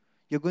good.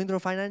 You're going through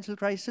a financial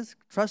crisis?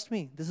 Trust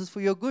me. This is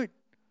for your good.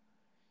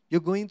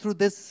 You're going through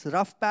this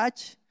rough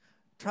patch?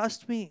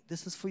 Trust me.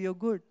 This is for your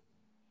good.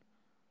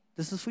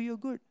 This is for your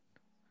good.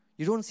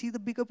 You don't see the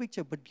bigger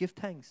picture, but give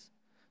thanks.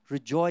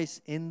 Rejoice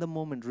in the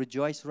moment.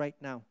 Rejoice right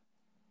now.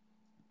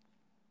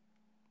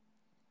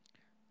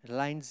 It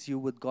aligns you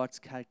with God's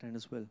character and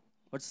His will.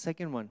 What's the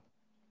second one?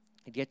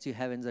 It gets you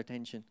heaven's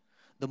attention.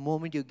 The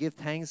moment you give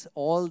thanks,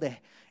 all the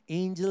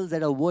angels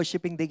that are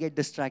worshiping, they get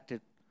distracted.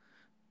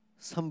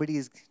 Somebody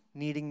is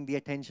needing the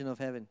attention of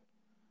heaven.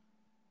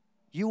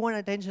 You want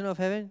attention of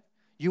heaven?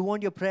 You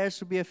want your prayers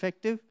to be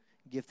effective?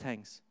 Give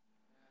thanks.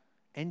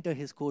 Enter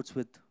His courts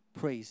with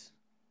praise.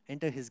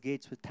 Enter His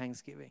gates with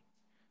thanksgiving.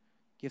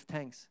 Give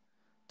thanks.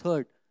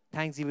 Third,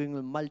 thanksgiving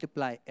will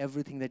multiply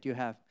everything that you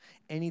have.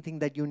 Anything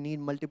that you need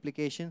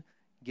multiplication,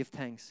 give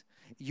thanks.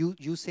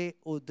 You say,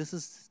 oh, this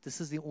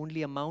is the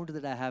only amount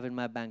that I have in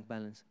my bank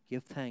balance.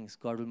 Give thanks.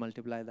 God will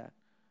multiply that.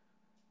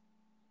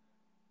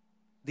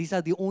 These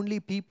are the only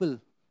people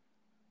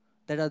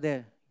that are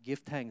there. Give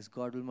thanks.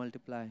 God will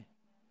multiply.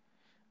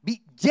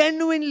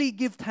 Genuinely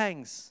give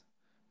thanks.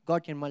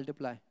 God can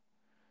multiply.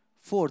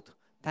 Fourth,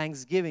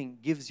 thanksgiving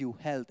gives you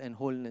health and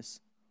wholeness.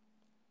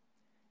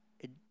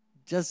 It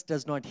just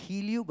does not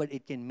heal you, but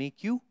it can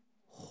make you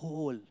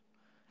whole,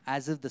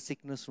 as if the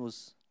sickness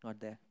was not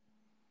there.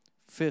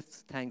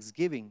 Fifth,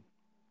 thanksgiving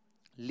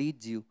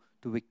leads you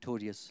to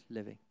victorious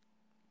living.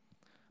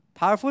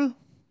 Powerful?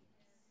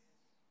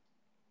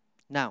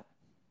 Now,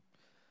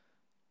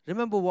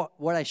 remember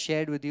what I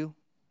shared with you?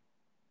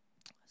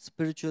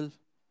 Spiritual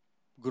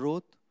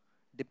growth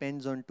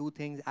depends on two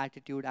things: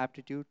 attitude,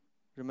 aptitude.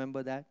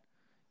 Remember that?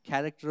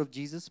 Character of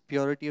Jesus,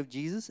 purity of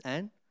Jesus,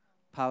 and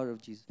power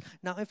of Jesus.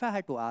 Now, if I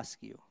had to ask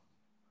you,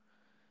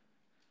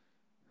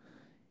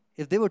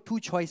 if there were two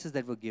choices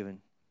that were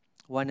given,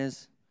 one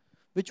is,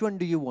 which one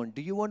do you want?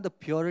 Do you want the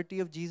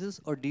purity of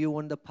Jesus or do you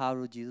want the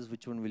power of Jesus?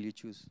 Which one will you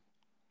choose?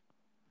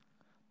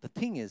 The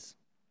thing is,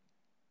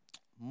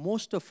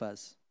 most of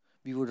us,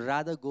 we would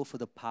rather go for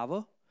the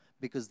power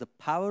because the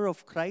power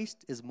of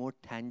Christ is more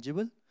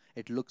tangible.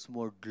 It looks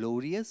more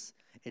glorious.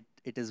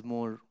 It is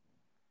more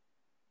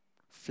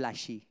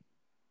flashy.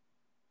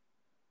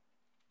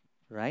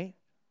 Right?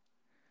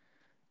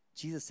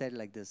 Jesus said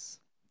like this: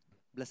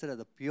 blessed are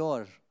the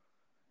pure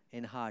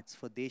in hearts,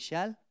 for they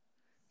shall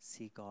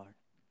see God.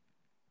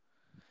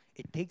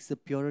 It takes the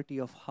purity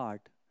of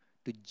heart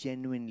to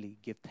genuinely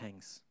give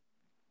thanks.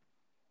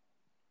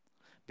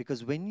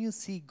 Because when you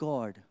see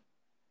God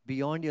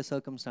beyond your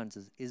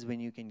circumstances is when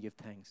you can give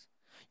thanks.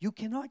 You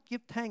cannot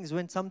give thanks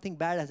when something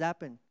bad has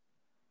happened.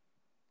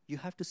 You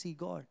have to see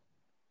God.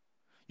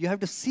 You have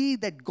to see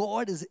that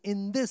God is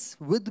in this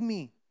with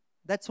me.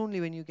 That's only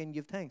when you can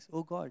give thanks.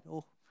 Oh God,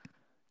 oh,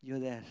 you're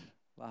there.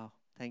 Wow,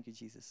 thank you,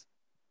 Jesus.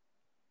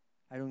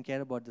 I don't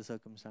care about the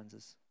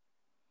circumstances.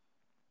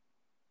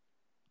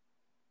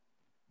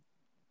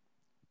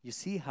 You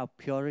see how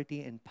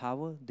purity and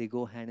power, they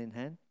go hand in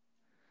hand?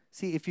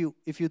 See, if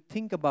you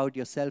think about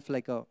yourself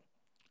like a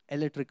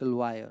electrical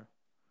wire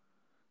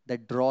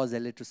that draws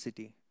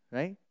electricity,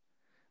 right?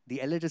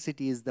 The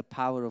electricity is the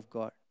power of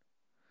God.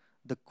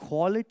 The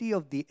quality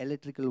of the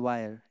electrical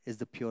wire is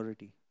the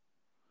purity.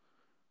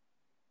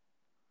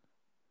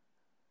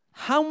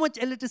 How much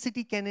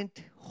electricity can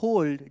it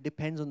hold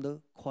depends on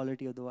the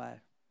quality of the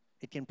wire.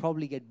 It can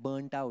probably get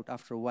burnt out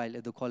after a while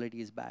if the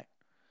quality is bad.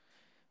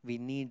 We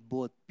need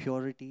both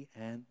purity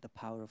and the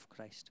power of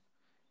Christ.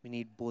 We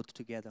need both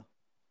together.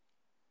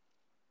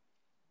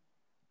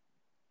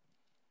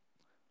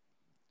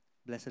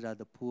 Blessed are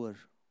the poor.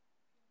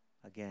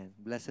 Again,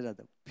 blessed are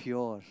the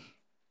pure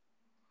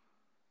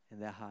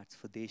in their hearts,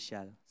 for they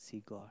shall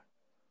see God.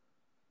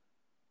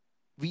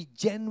 We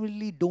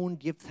genuinely don't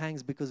give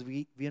thanks because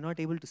we are not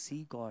able to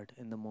see God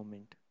in the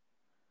moment.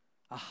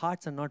 Our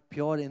hearts are not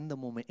pure in the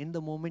moment. In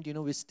the moment,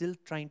 we're still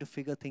trying to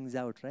figure things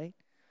out, right?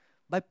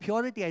 By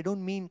purity, I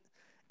don't mean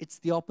it's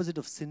the opposite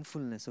of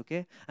sinfulness,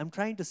 okay? I'm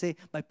trying to say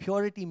by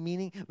purity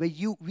meaning where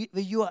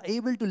you are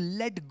able to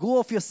let go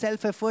of your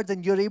self-efforts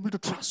and you're able to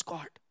trust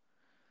God.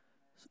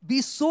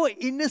 Be so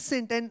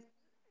innocent, and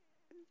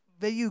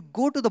where you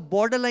go to the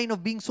borderline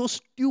of being so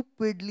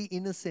stupidly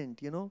innocent,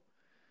 where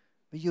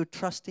you're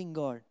trusting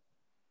God.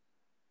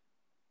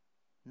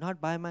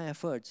 Not by my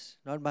efforts,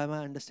 not by my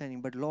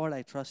understanding, but Lord,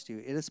 I trust you.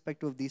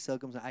 Irrespective of these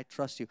circumstances, I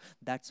trust you.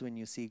 That's when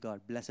you see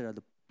God. Blessed are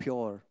the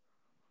pure,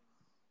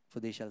 for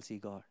they shall see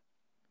God.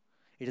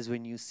 It is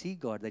when you see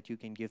God that you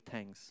can give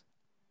thanks.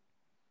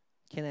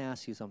 Can I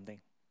ask you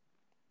something?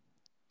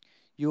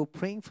 You were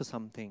praying for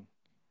something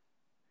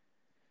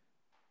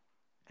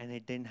and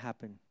it didn't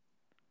happen.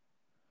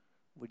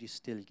 Would you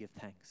still give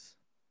thanks?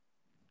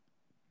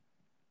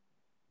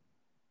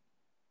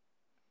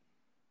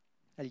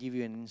 I'll give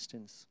you an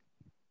instance.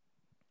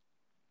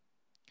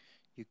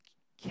 You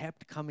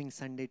kept coming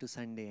Sunday to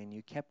Sunday and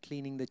you kept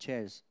cleaning the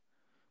chairs,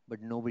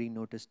 but nobody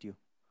noticed you.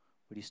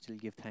 Would you still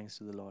give thanks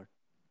to the Lord?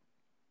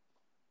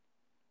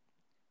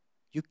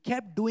 You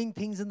kept doing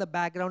things in the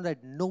background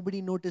that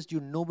nobody noticed you,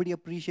 nobody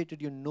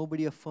appreciated you,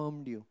 nobody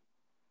affirmed you.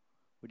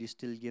 Would you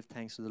still give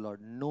thanks to the Lord,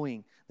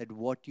 knowing that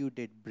what you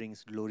did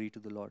brings glory to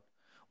the Lord?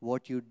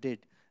 What you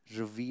did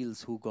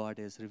reveals who God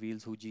is,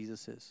 reveals who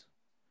Jesus is.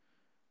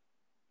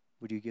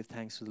 Would you give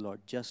thanks to the Lord,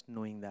 just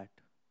knowing that?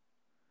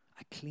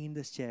 I cleaned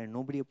this chair,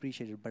 nobody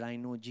appreciated it, but I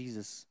know,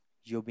 Jesus,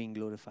 you're being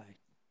glorified.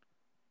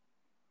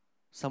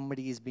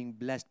 Somebody is being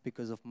blessed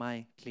because of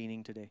my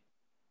cleaning today.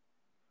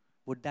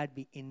 Would that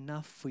be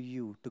enough for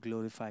you to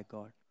glorify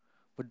God?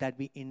 Would that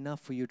be enough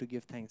for you to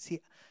give thanks? See,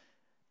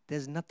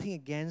 there's nothing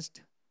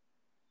against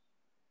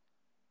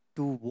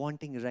to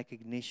wanting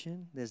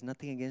recognition. There's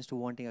nothing against to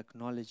wanting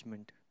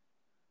acknowledgement.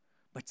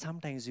 But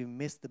sometimes we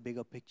miss the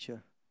bigger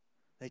picture.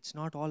 It's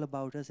not all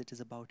about us, it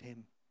is about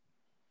Him.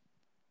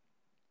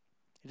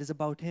 It is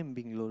about Him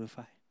being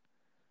glorified.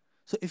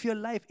 So if your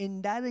life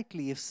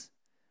indirectly, if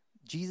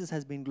Jesus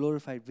has been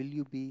glorified, will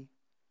you be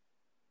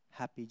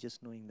happy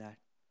just knowing that?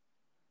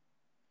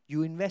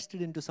 You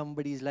invested into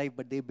somebody's life,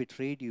 but they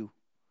betrayed you.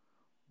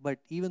 But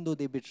even though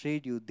they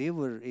betrayed you, they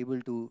were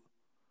able to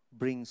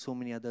bring so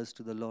many others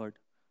to the Lord.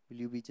 Will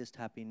you be just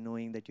happy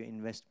knowing that your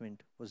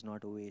investment was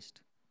not a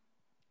waste?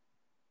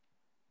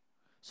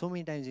 So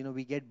many times,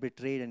 we get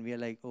betrayed and we are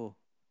like, oh,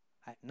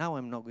 now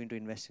I'm not going to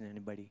invest in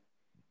anybody.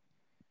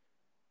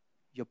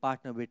 Your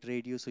partner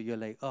betrayed you, so you're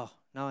like, oh,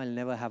 now I'll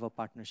never have a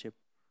partnership.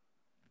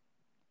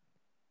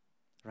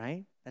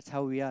 Right? That's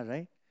how we are,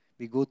 right?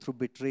 We go through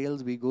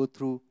betrayals, we go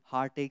through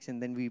heartaches,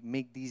 and then we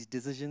make these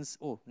decisions.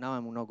 Oh, now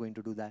I'm not going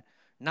to do that.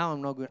 Now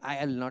I'm not going,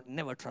 I'll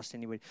never trust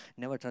anybody.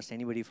 Never trust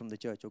anybody from the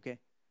church, okay?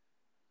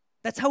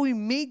 That's how we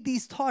make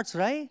these thoughts,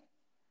 right?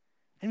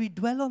 And we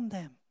dwell on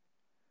them.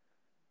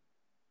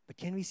 But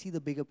can we see the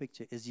bigger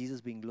picture? Is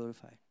Jesus being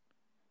glorified?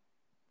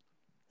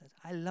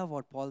 I love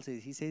what Paul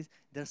says. He says,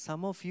 there are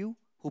some of you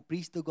who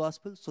preach the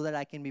gospel so that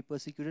I can be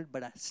persecuted,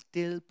 but I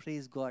still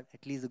praise God.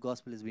 At least the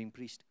gospel is being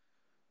preached.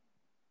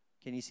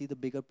 Can you see the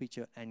bigger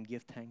picture and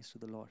give thanks to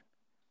the Lord?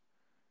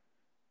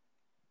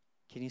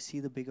 Can you see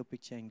the bigger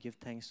picture and give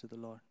thanks to the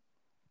Lord?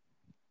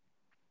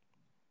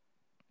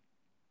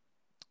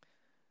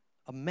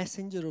 A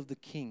messenger of the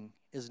King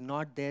is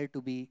not there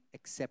to be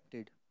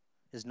accepted,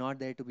 is not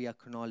there to be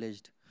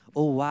acknowledged.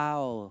 Oh,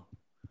 wow,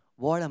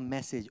 what a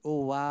message.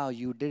 Oh, wow,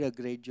 you did a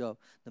great job.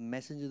 The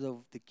messenger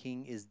of the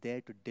King is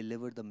there to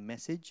deliver the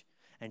message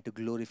and to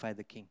glorify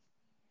the King.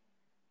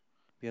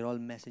 We are all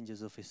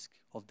messengers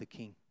of the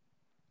King.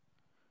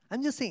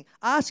 I'm just saying,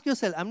 ask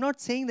yourself, I'm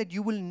not saying that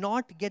you will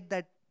not get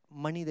that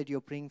money that you're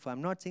praying for.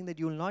 I'm not saying that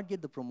you will not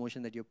get the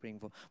promotion that you're praying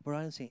for. But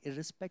I'm saying,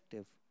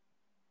 irrespective,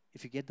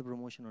 if you get the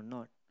promotion or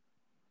not,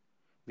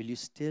 will you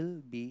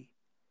still be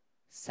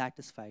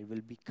satisfied, will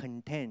be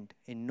content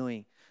in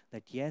knowing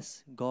that,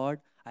 yes,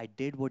 God, I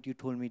did what you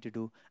told me to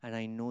do, and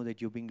I know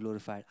that you're being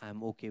glorified.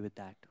 I'm okay with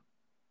that.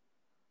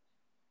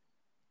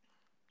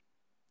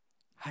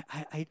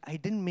 I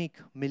didn't make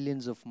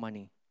millions of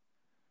money,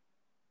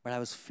 but I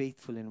was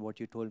faithful in what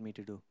you told me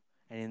to do.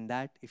 And in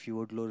that, if you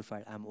were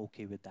glorified, I'm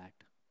okay with that.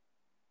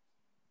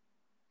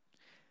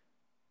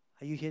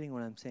 Are you hearing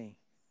what I'm saying?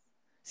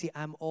 See,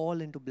 I'm all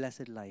into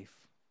blessed life.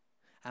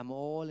 I'm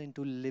all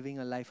into living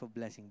a life of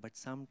blessing. But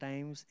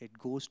sometimes it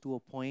goes to a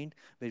point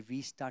where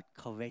we start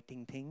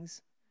coveting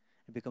things.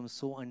 It becomes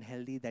so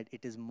unhealthy that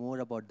it is more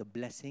about the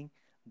blessing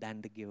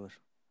than the giver.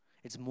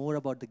 It's more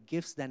about the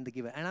gifts than the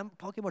giver. And I'm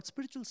talking about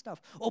spiritual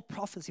stuff. Oh,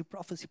 prophecy,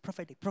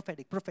 prophetic,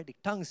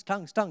 tongues.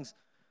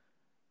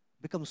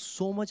 Becomes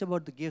so much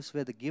about the gifts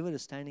where the giver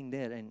is standing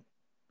there and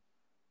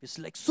it's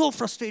like so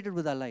frustrated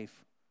with our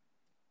life.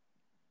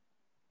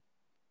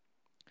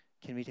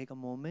 Can we take a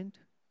moment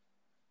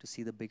to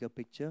see the bigger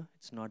picture?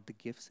 It's not the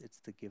gifts, it's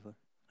the giver.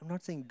 I'm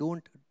not saying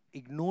don't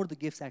ignore the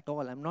gifts at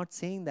all. I'm not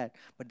saying that.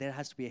 But there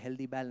has to be a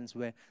healthy balance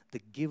where the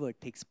giver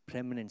takes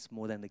preeminence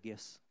more than the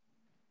gifts.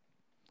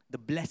 The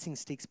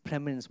blessings takes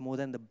preeminence more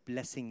than the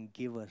blessing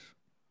giver.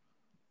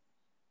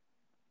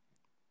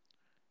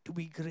 To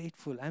be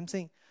grateful. I'm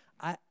saying,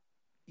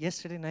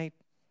 yesterday night,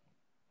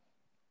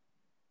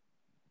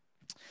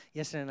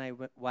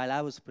 while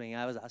I was praying,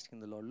 I was asking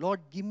the Lord,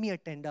 Lord, give me a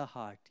tender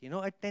heart.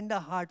 A tender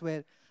heart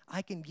where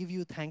I can give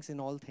you thanks in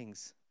all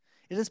things.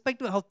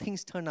 Irrespective of how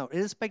things turn out,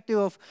 irrespective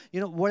of,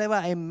 whatever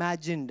I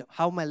imagined,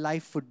 how my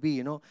life would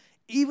be,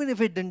 even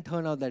if it didn't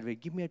turn out that way,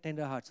 give me a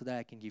tender heart so that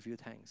I can give you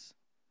thanks.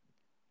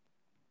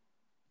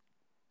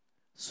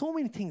 So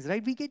many things,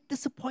 right? We get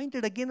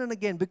disappointed again and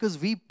again because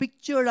we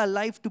pictured our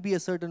life to be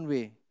a certain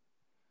way.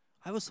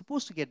 I was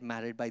supposed to get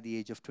married by the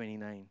age of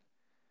 29.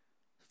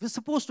 We're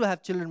supposed to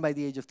have children by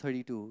the age of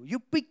 32. You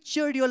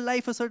pictured your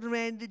life a certain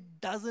way and it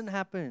doesn't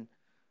happen.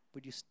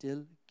 But you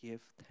still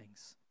give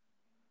thanks.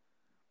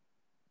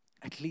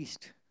 At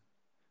least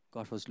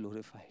God was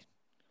glorified.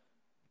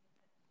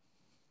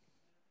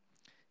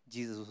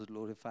 Jesus was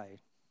glorified.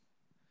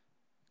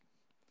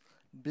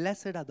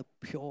 Blessed are the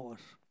pure,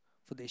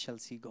 for they shall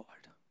see God.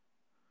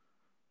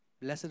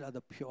 Blessed are the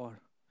pure.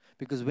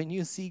 Because when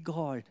you see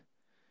God,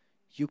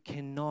 you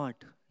cannot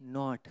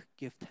not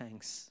give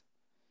thanks.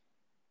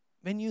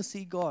 When you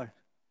see God.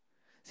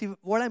 See,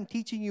 what I'm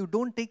teaching you,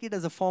 don't take it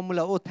as a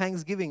formula. Oh,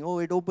 thanksgiving. Oh,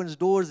 it opens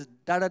doors,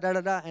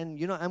 da-da-da-da-da.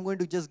 And, I'm going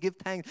to just give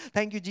thanks.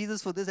 Thank you,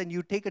 Jesus, for this. And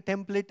you take a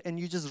template and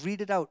you just read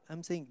it out.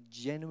 I'm saying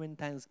genuine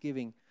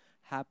thanksgiving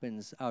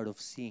happens out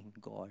of seeing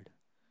God.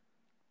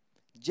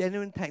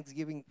 Genuine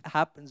thanksgiving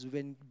happens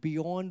when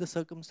beyond the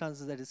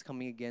circumstances that is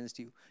coming against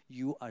you,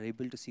 you are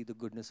able to see the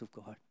goodness of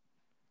God.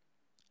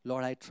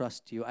 Lord, I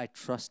trust you. I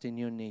trust in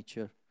your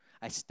nature.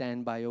 I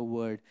stand by your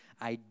word.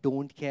 I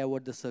don't care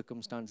what the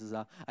circumstances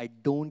are. I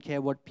don't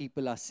care what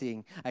people are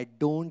saying. I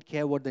don't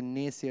care what the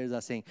naysayers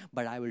are saying.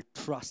 But I will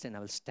trust and I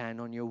will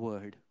stand on your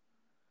word.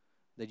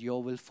 That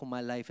your will for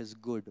my life is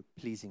good,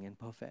 pleasing, and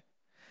perfect.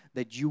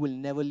 That you will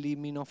never leave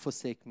me nor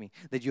forsake me.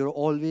 That you're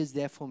always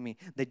there for me.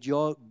 That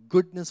your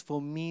goodness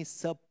for me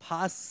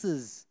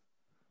surpasses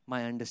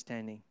my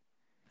understanding.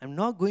 I'm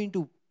not going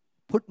to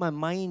put my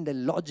mind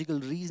and logical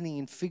reasoning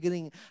in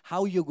figuring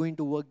how you're going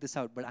to work this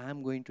out, but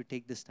I'm going to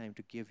take this time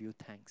to give you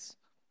thanks.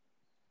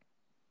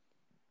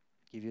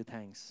 Give you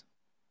thanks.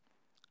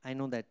 I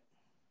know that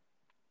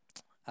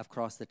I've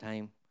crossed the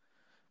time,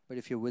 but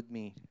if you're with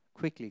me,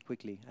 quickly,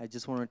 I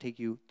just want to take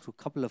you through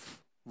a couple of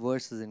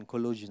verses in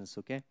Colossians,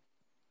 okay?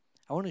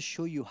 I want to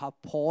show you how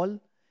Paul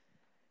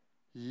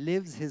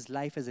lives his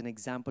life as an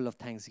example of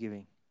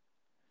thanksgiving.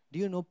 Do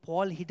you know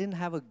Paul, he didn't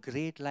have a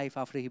great life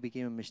after he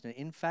became a missionary.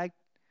 In fact,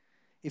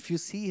 if you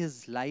see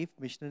his life,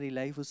 missionary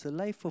life, was a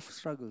life of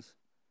struggles.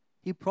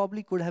 He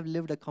probably could have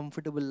lived a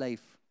comfortable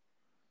life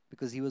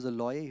because he was a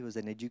lawyer, he was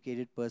an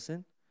educated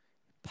person,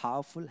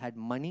 powerful, had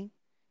money.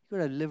 He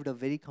could have lived a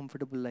very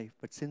comfortable life.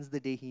 But since the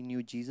day he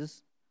knew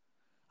Jesus,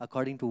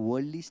 according to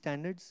worldly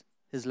standards,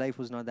 his life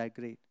was not that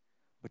great.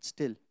 But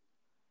still,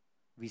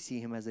 we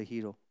see him as a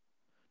hero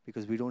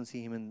because we don't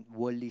see him in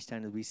worldly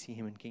standards, we see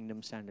him in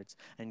kingdom standards.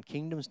 And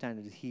kingdom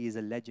standards, he is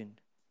a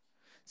legend.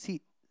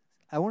 See,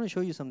 I want to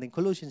show you something.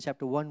 Colossians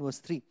chapter 1 verse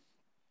 3.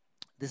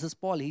 This is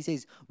Paul. He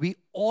says, we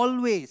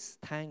always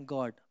thank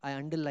God. I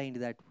underlined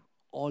that,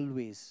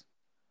 always.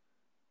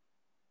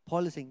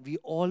 Paul is saying, we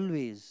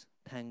always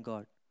thank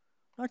God.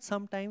 Not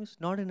sometimes,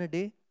 not in a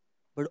day,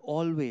 but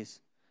always.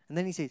 And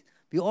then he says,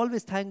 we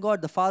always thank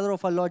God, the Father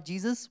of our Lord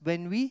Jesus,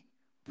 when we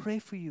pray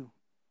for you.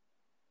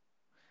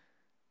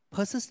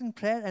 Persistent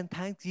prayer and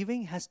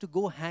thanksgiving has to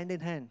go hand in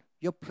hand.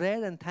 Your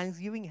prayer and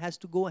thanksgiving has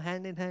to go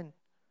hand in hand.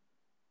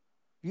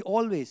 We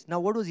always. Now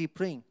what was he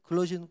praying?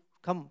 Colossians,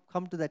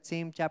 come to that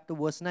same chapter,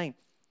 verse 9.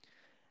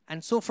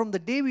 And so from the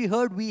day we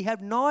heard, we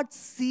have not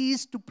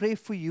ceased to pray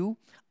for you,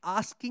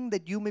 asking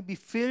that you may be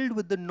filled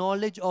with the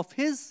knowledge of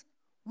his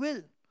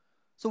will.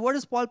 So what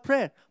is Paul's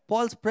prayer?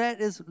 Paul's prayer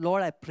is,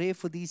 Lord, I pray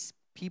for these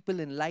people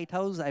in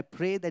Lighthouse. I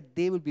pray that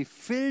they will be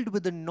filled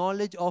with the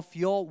knowledge of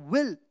your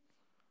will.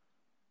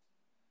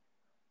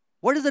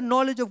 What does the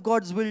knowledge of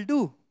God's will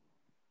do?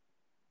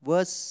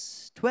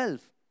 Verse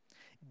 12.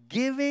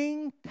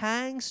 Giving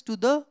thanks to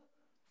the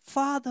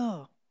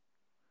Father.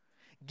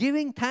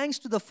 Giving thanks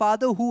to the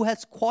Father who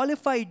has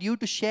qualified you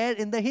to share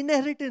in the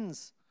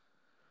inheritance.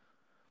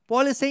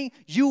 Paul is saying,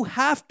 you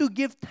have to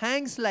give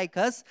thanks like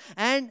us,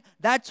 and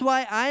that's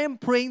why I am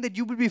praying that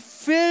you will be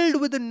filled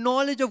with the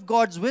knowledge of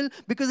God's will,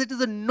 because it is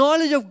the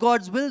knowledge of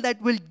God's will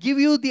that will give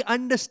you the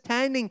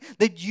understanding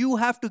that you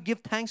have to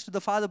give thanks to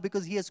the Father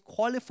because He has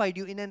qualified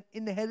you in an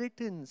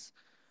inheritance.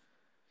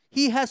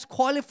 He has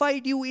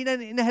qualified you in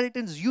an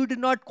inheritance. You did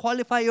not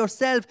qualify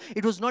yourself.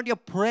 It was not your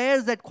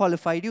prayers that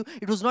qualified you.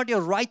 It was not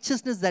your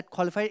righteousness that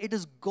qualified. It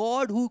is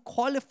God who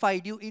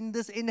qualified you in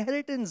this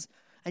inheritance.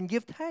 And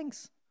give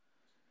thanks.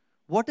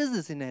 What is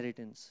this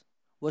inheritance?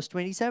 Verse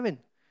 27.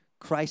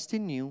 Christ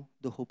in you,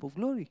 the hope of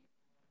glory.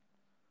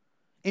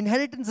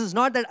 Inheritance is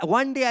not that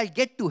one day I'll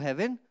get to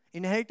heaven.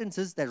 Inheritance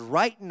is that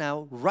right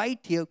now, right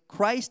here,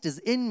 Christ is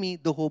in me,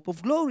 the hope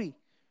of glory.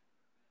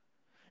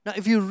 Now,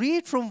 if you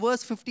read from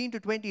verse 15 to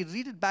 20,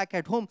 read it back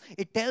at home,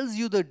 it tells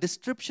you the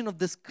description of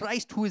this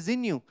Christ who is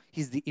in you.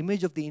 He's the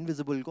image of the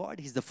invisible God.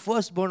 He's the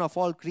firstborn of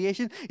all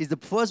creation. He's the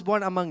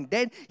firstborn among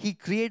dead. He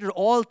created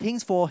all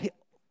things for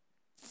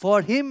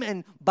Him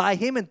and by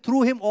Him and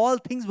through Him all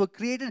things were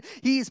created.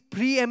 He is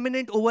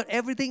preeminent over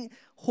everything.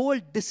 Whole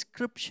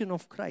description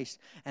of Christ.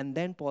 And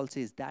then Paul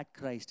says that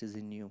Christ is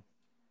in you.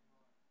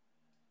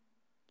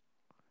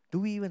 Do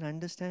we even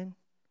understand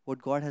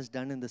what God has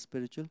done in the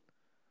spiritual?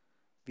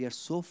 We are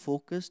so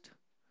focused.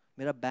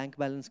 Mera bank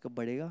balance kab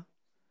badega?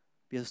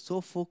 We are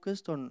so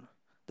focused on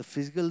the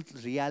physical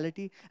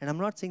reality. And I'm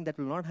not saying that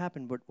will not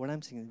happen, but what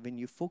I'm saying is when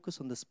you focus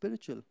on the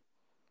spiritual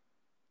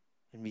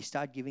and we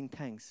start giving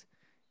thanks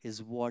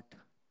is what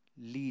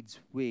leads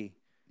way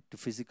to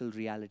physical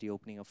reality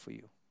opening up for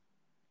you.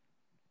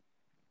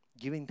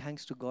 Giving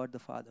thanks to God the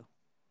Father,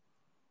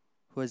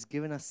 who has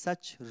given us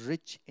such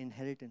rich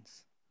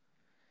inheritance.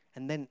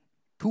 And then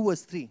 2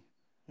 verse 3,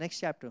 next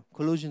chapter,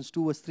 Colossians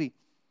 2 verse 3.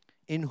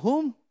 In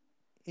whom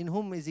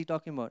is he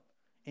talking about?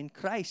 In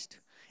Christ.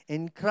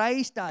 In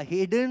Christ are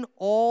hidden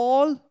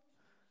all,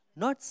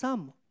 not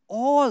some,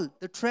 all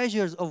the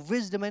treasures of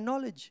wisdom and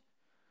knowledge.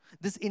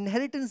 This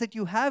inheritance that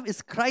you have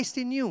is Christ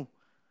in you.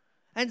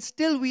 And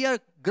still we are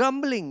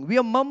grumbling, we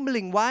are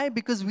mumbling. Why?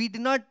 Because we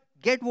did not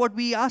get what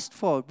we asked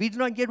for. We did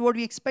not get what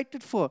we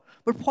expected for.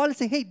 But Paul is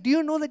saying, hey, do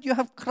you know that you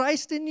have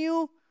Christ in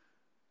you?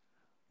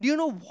 Do you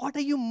know what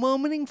are you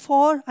murmuring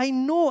for? I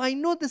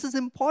know this is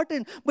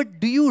important.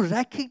 But do you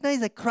recognize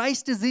that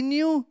Christ is in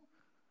you?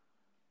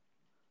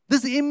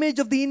 This image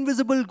of the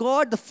invisible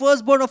God, the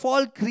firstborn of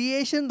all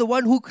creation, the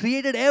one who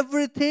created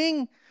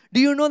everything. Do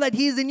you know that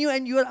He is in you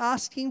and you are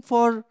asking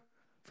for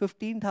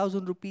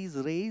 15,000 rupees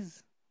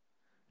raise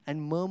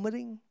and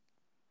murmuring?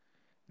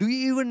 Do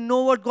you even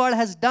know what God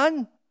has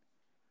done?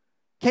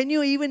 Can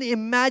you even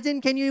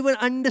imagine? Can you even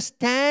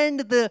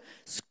understand the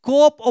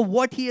scope of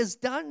what He has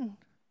done?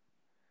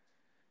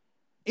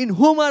 In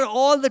whom are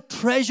all the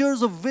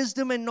treasures of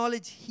wisdom and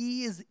knowledge?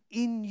 He is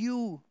in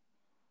you.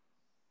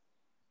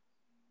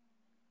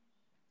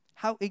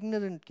 How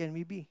ignorant can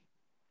we be?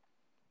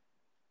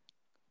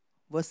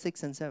 Verse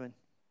 6 and 7.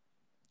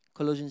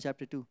 Colossians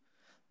chapter 2.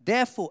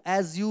 Therefore,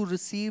 as you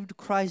received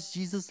Christ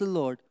Jesus the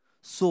Lord,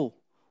 so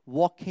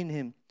walk in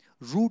Him,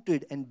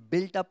 rooted and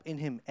built up in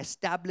Him,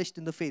 established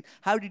in the faith.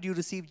 How did you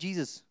receive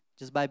Jesus?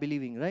 Just by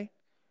believing, right?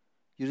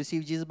 You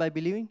received Jesus by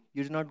believing.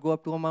 You did not go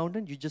up to a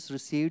mountain. You just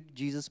received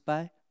Jesus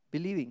by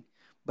believing.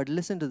 But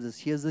listen to this.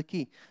 Here's the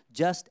key.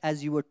 Just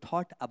as you were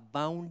taught,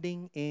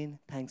 abounding in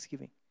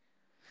thanksgiving.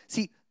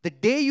 See, the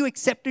day you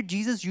accepted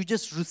Jesus, you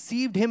just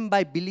received Him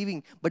by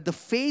believing. But the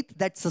faith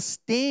that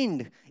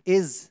sustained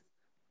is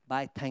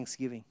by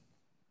thanksgiving.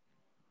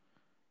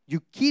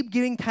 You keep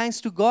giving thanks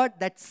to God.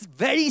 That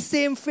very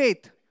same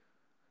faith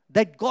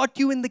that got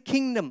you in the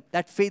kingdom,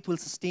 that faith will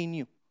sustain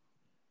you.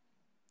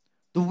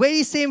 The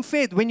very same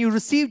faith, when you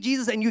receive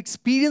Jesus and you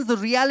experience the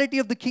reality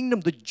of the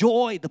kingdom, the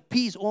joy, the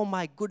peace, oh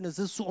my goodness,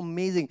 this is so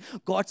amazing.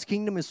 God's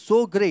kingdom is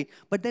so great.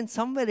 But then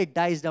somewhere it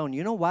dies down.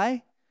 You know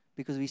why?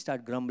 Because we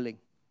start grumbling.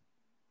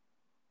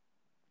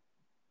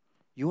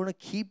 You want to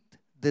keep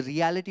the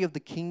reality of the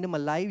kingdom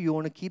alive? You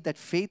want to keep that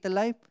faith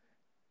alive?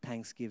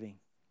 Thanksgiving.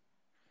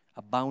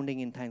 Abounding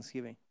in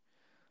thanksgiving.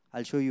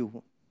 I'll show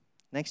you.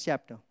 Next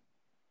chapter.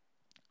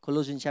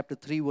 Colossians chapter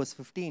 3 verse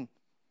 15.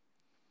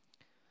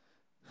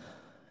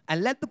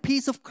 And let the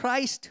peace of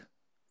Christ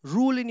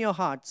rule in your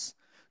hearts,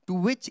 to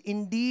which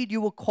indeed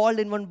you were called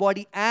in one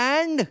body,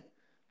 and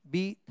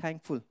be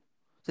thankful.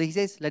 So he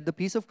says, let the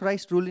peace of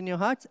Christ rule in your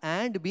hearts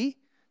and be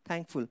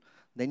thankful.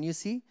 Then you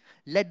see,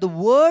 let the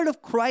word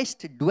of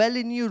Christ dwell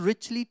in you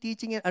richly,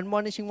 teaching and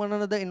admonishing one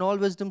another in all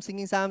wisdom,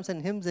 singing psalms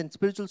and hymns and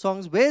spiritual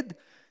songs with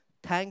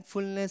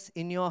thankfulness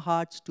in your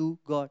hearts to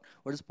God.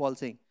 What is Paul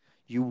saying?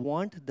 You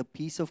want the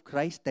peace of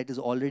Christ that is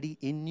already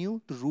in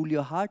you to rule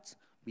your hearts?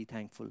 Be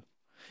thankful.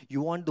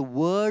 You want the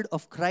word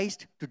of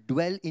Christ to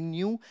dwell in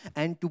you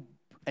and to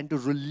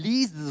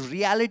release the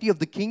reality of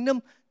the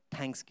kingdom?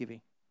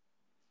 Thanksgiving.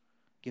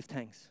 Give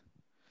thanks.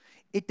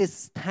 It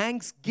is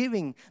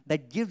thanksgiving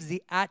that gives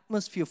the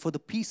atmosphere for the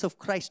peace of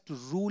Christ to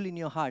rule in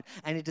your heart.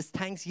 And it is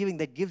thanksgiving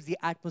that gives the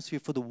atmosphere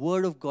for the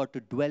word of God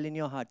to dwell in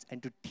your hearts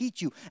and to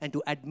teach you and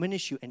to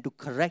admonish you and to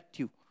correct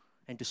you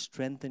and to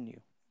strengthen you.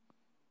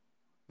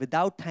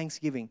 Without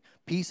thanksgiving,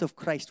 peace of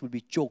Christ will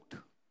be choked.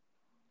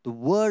 The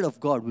word of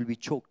God will be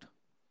choked.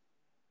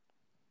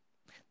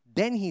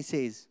 Then he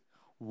says,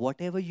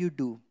 whatever you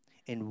do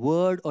in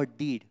word or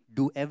deed,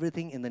 do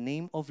everything in the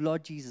name of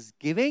Lord Jesus,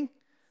 giving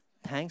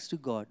thanks to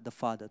God the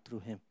Father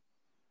through Him.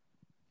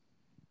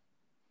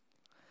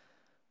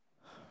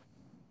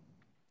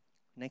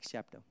 Next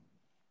chapter.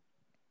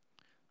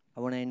 I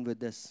want to end with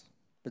this,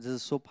 but this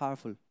is so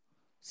powerful.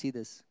 See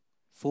this.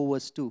 4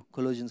 verse 2,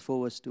 Colossians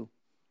 4 verse 2.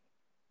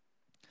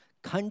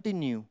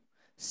 Continue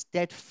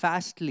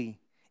steadfastly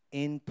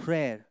in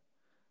prayer.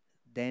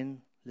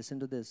 Then, listen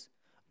to this.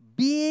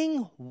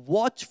 Being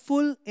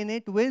watchful in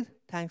it with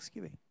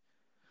thanksgiving.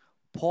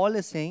 Paul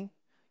is saying,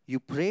 you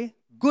pray,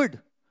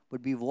 good,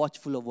 but be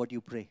watchful of what you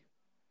pray.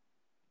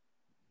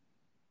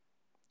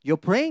 You're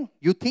praying,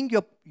 you think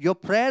your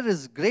prayer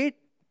is great,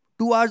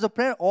 2 hours of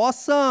prayer,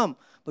 awesome,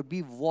 but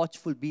be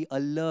watchful, be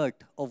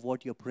alert of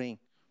what you're praying.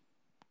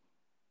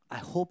 I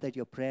hope that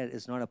your prayer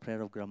is not a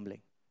prayer of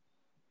grumbling.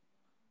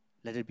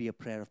 Let it be a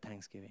prayer of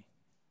thanksgiving.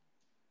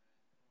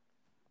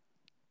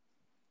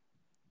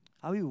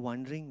 Are we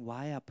wondering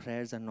why our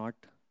prayers are not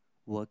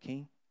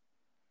working?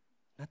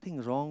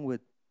 Nothing wrong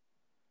with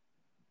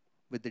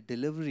the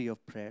delivery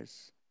of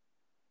prayers.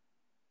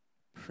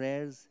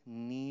 Prayers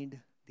need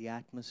the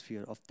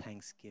atmosphere of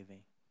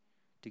thanksgiving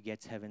to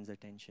get heaven's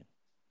attention.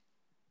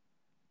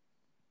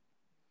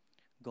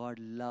 God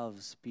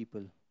loves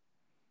people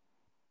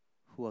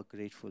who are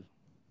grateful.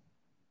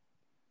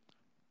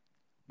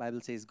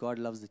 Bible says God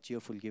loves the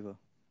cheerful giver.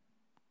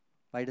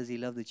 Why does he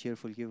love the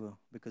cheerful giver?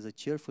 Because a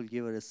cheerful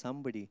giver is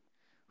somebody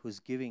who's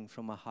giving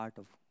from a heart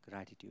of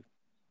gratitude.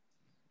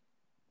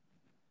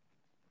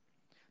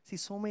 See,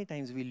 so many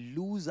times we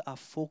lose our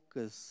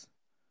focus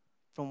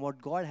from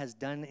what God has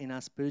done in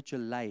our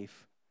spiritual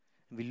life.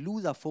 We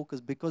lose our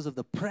focus because of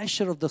the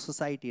pressure of the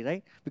society,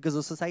 right? Because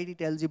the society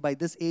tells you by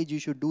this age you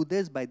should do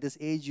this, by this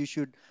age you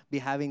should be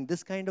having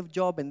this kind of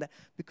job, and that.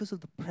 Because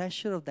of the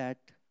pressure of that,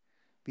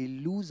 we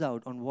lose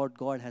out on what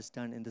God has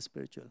done in the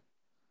spiritual.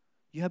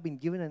 You have been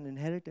given an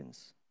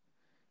inheritance.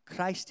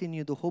 Christ in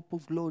you, the hope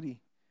of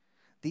glory.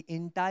 The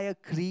entire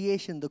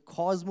creation, the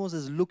cosmos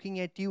is looking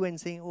at you and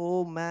saying,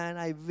 oh man,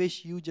 I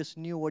wish you just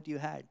knew what you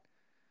had.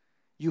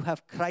 You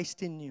have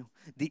Christ in you,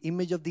 the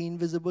image of the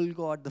invisible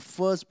God, the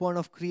firstborn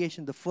of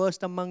creation, the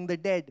first among the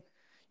dead.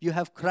 You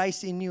have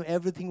Christ in you.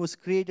 Everything was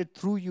created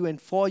through you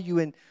and for you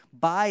and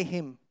by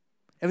him.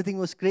 Everything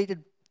was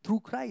created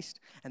through Christ,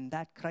 and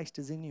that Christ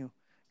is in you.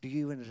 Do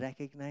you even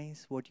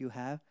recognize what you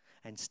have?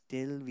 And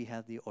still we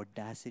have the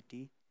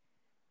audacity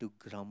to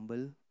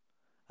grumble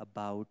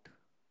about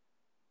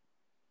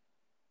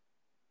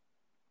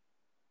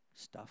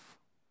stuff.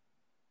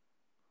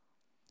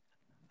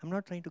 I'm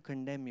not trying to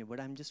condemn you, but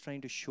I'm just trying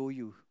to show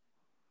you.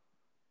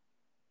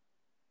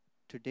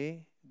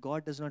 Today,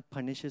 God does not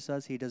punish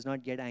us. He does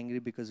not get angry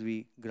because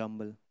we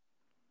grumble.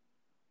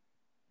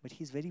 But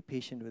he's very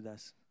patient with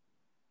us.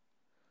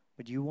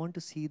 But you want to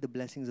see the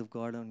blessings of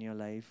God on your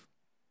life.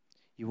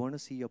 You want to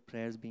see your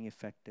prayers being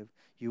effective.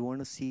 You want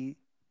to see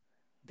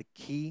the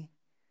key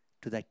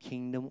to that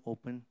kingdom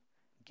open.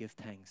 Give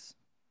thanks.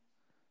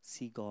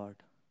 See God.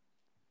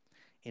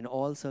 In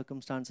all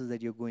circumstances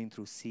that you're going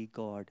through, see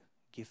God.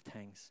 Give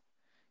thanks.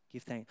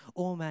 Give thanks.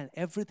 Oh man,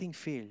 everything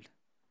failed.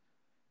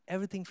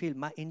 Everything failed.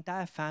 My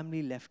entire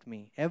family left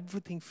me.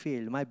 Everything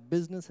failed. My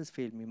business has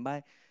failed me.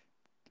 My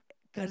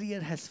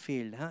career has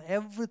failed.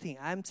 Everything.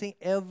 I'm saying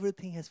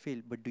everything has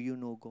failed. But do you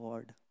know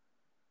God?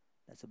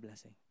 That's a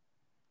blessing.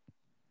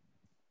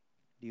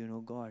 Do you know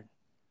God?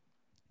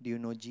 Do you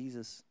know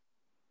Jesus?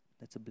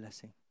 That's a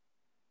blessing.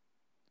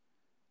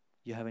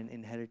 You have an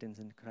inheritance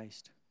in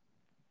Christ.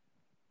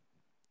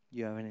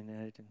 You have an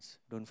inheritance.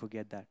 Don't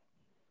forget that.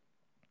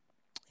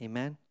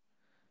 Amen.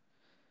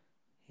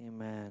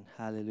 Amen.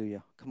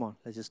 Hallelujah. Come on,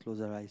 let's just close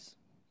our eyes.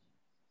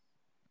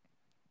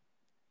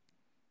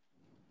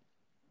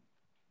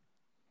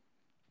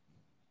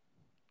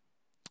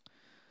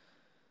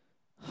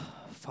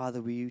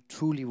 Father, we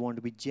truly want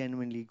to be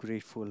genuinely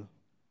grateful.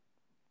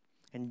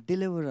 And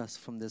deliver us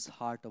from this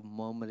heart of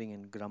murmuring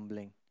and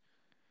grumbling.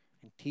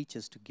 And teach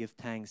us to give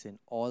thanks in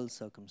all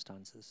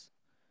circumstances.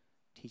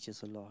 Teach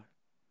us, O Lord.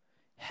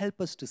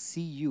 Help us to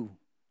see you.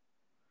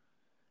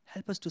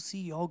 Help us to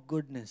see your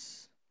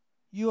goodness.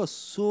 You are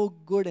so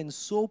good and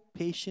so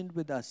patient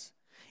with us.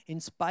 In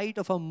spite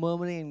of our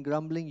murmuring and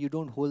grumbling, you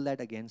don't hold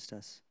that against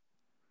us.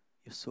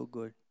 You're so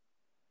good.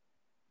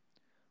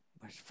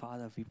 But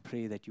Father, we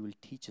pray that you will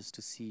teach us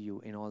to see you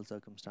in all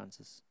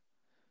circumstances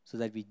so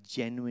that we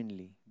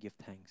genuinely give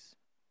thanks.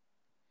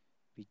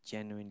 We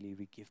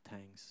give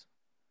thanks.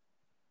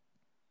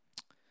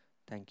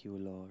 Thank you,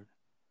 Lord.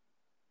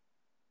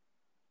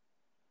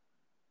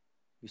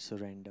 We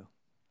surrender.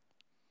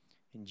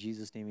 In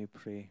Jesus' name we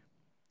pray.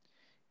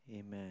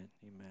 Amen.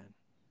 Amen.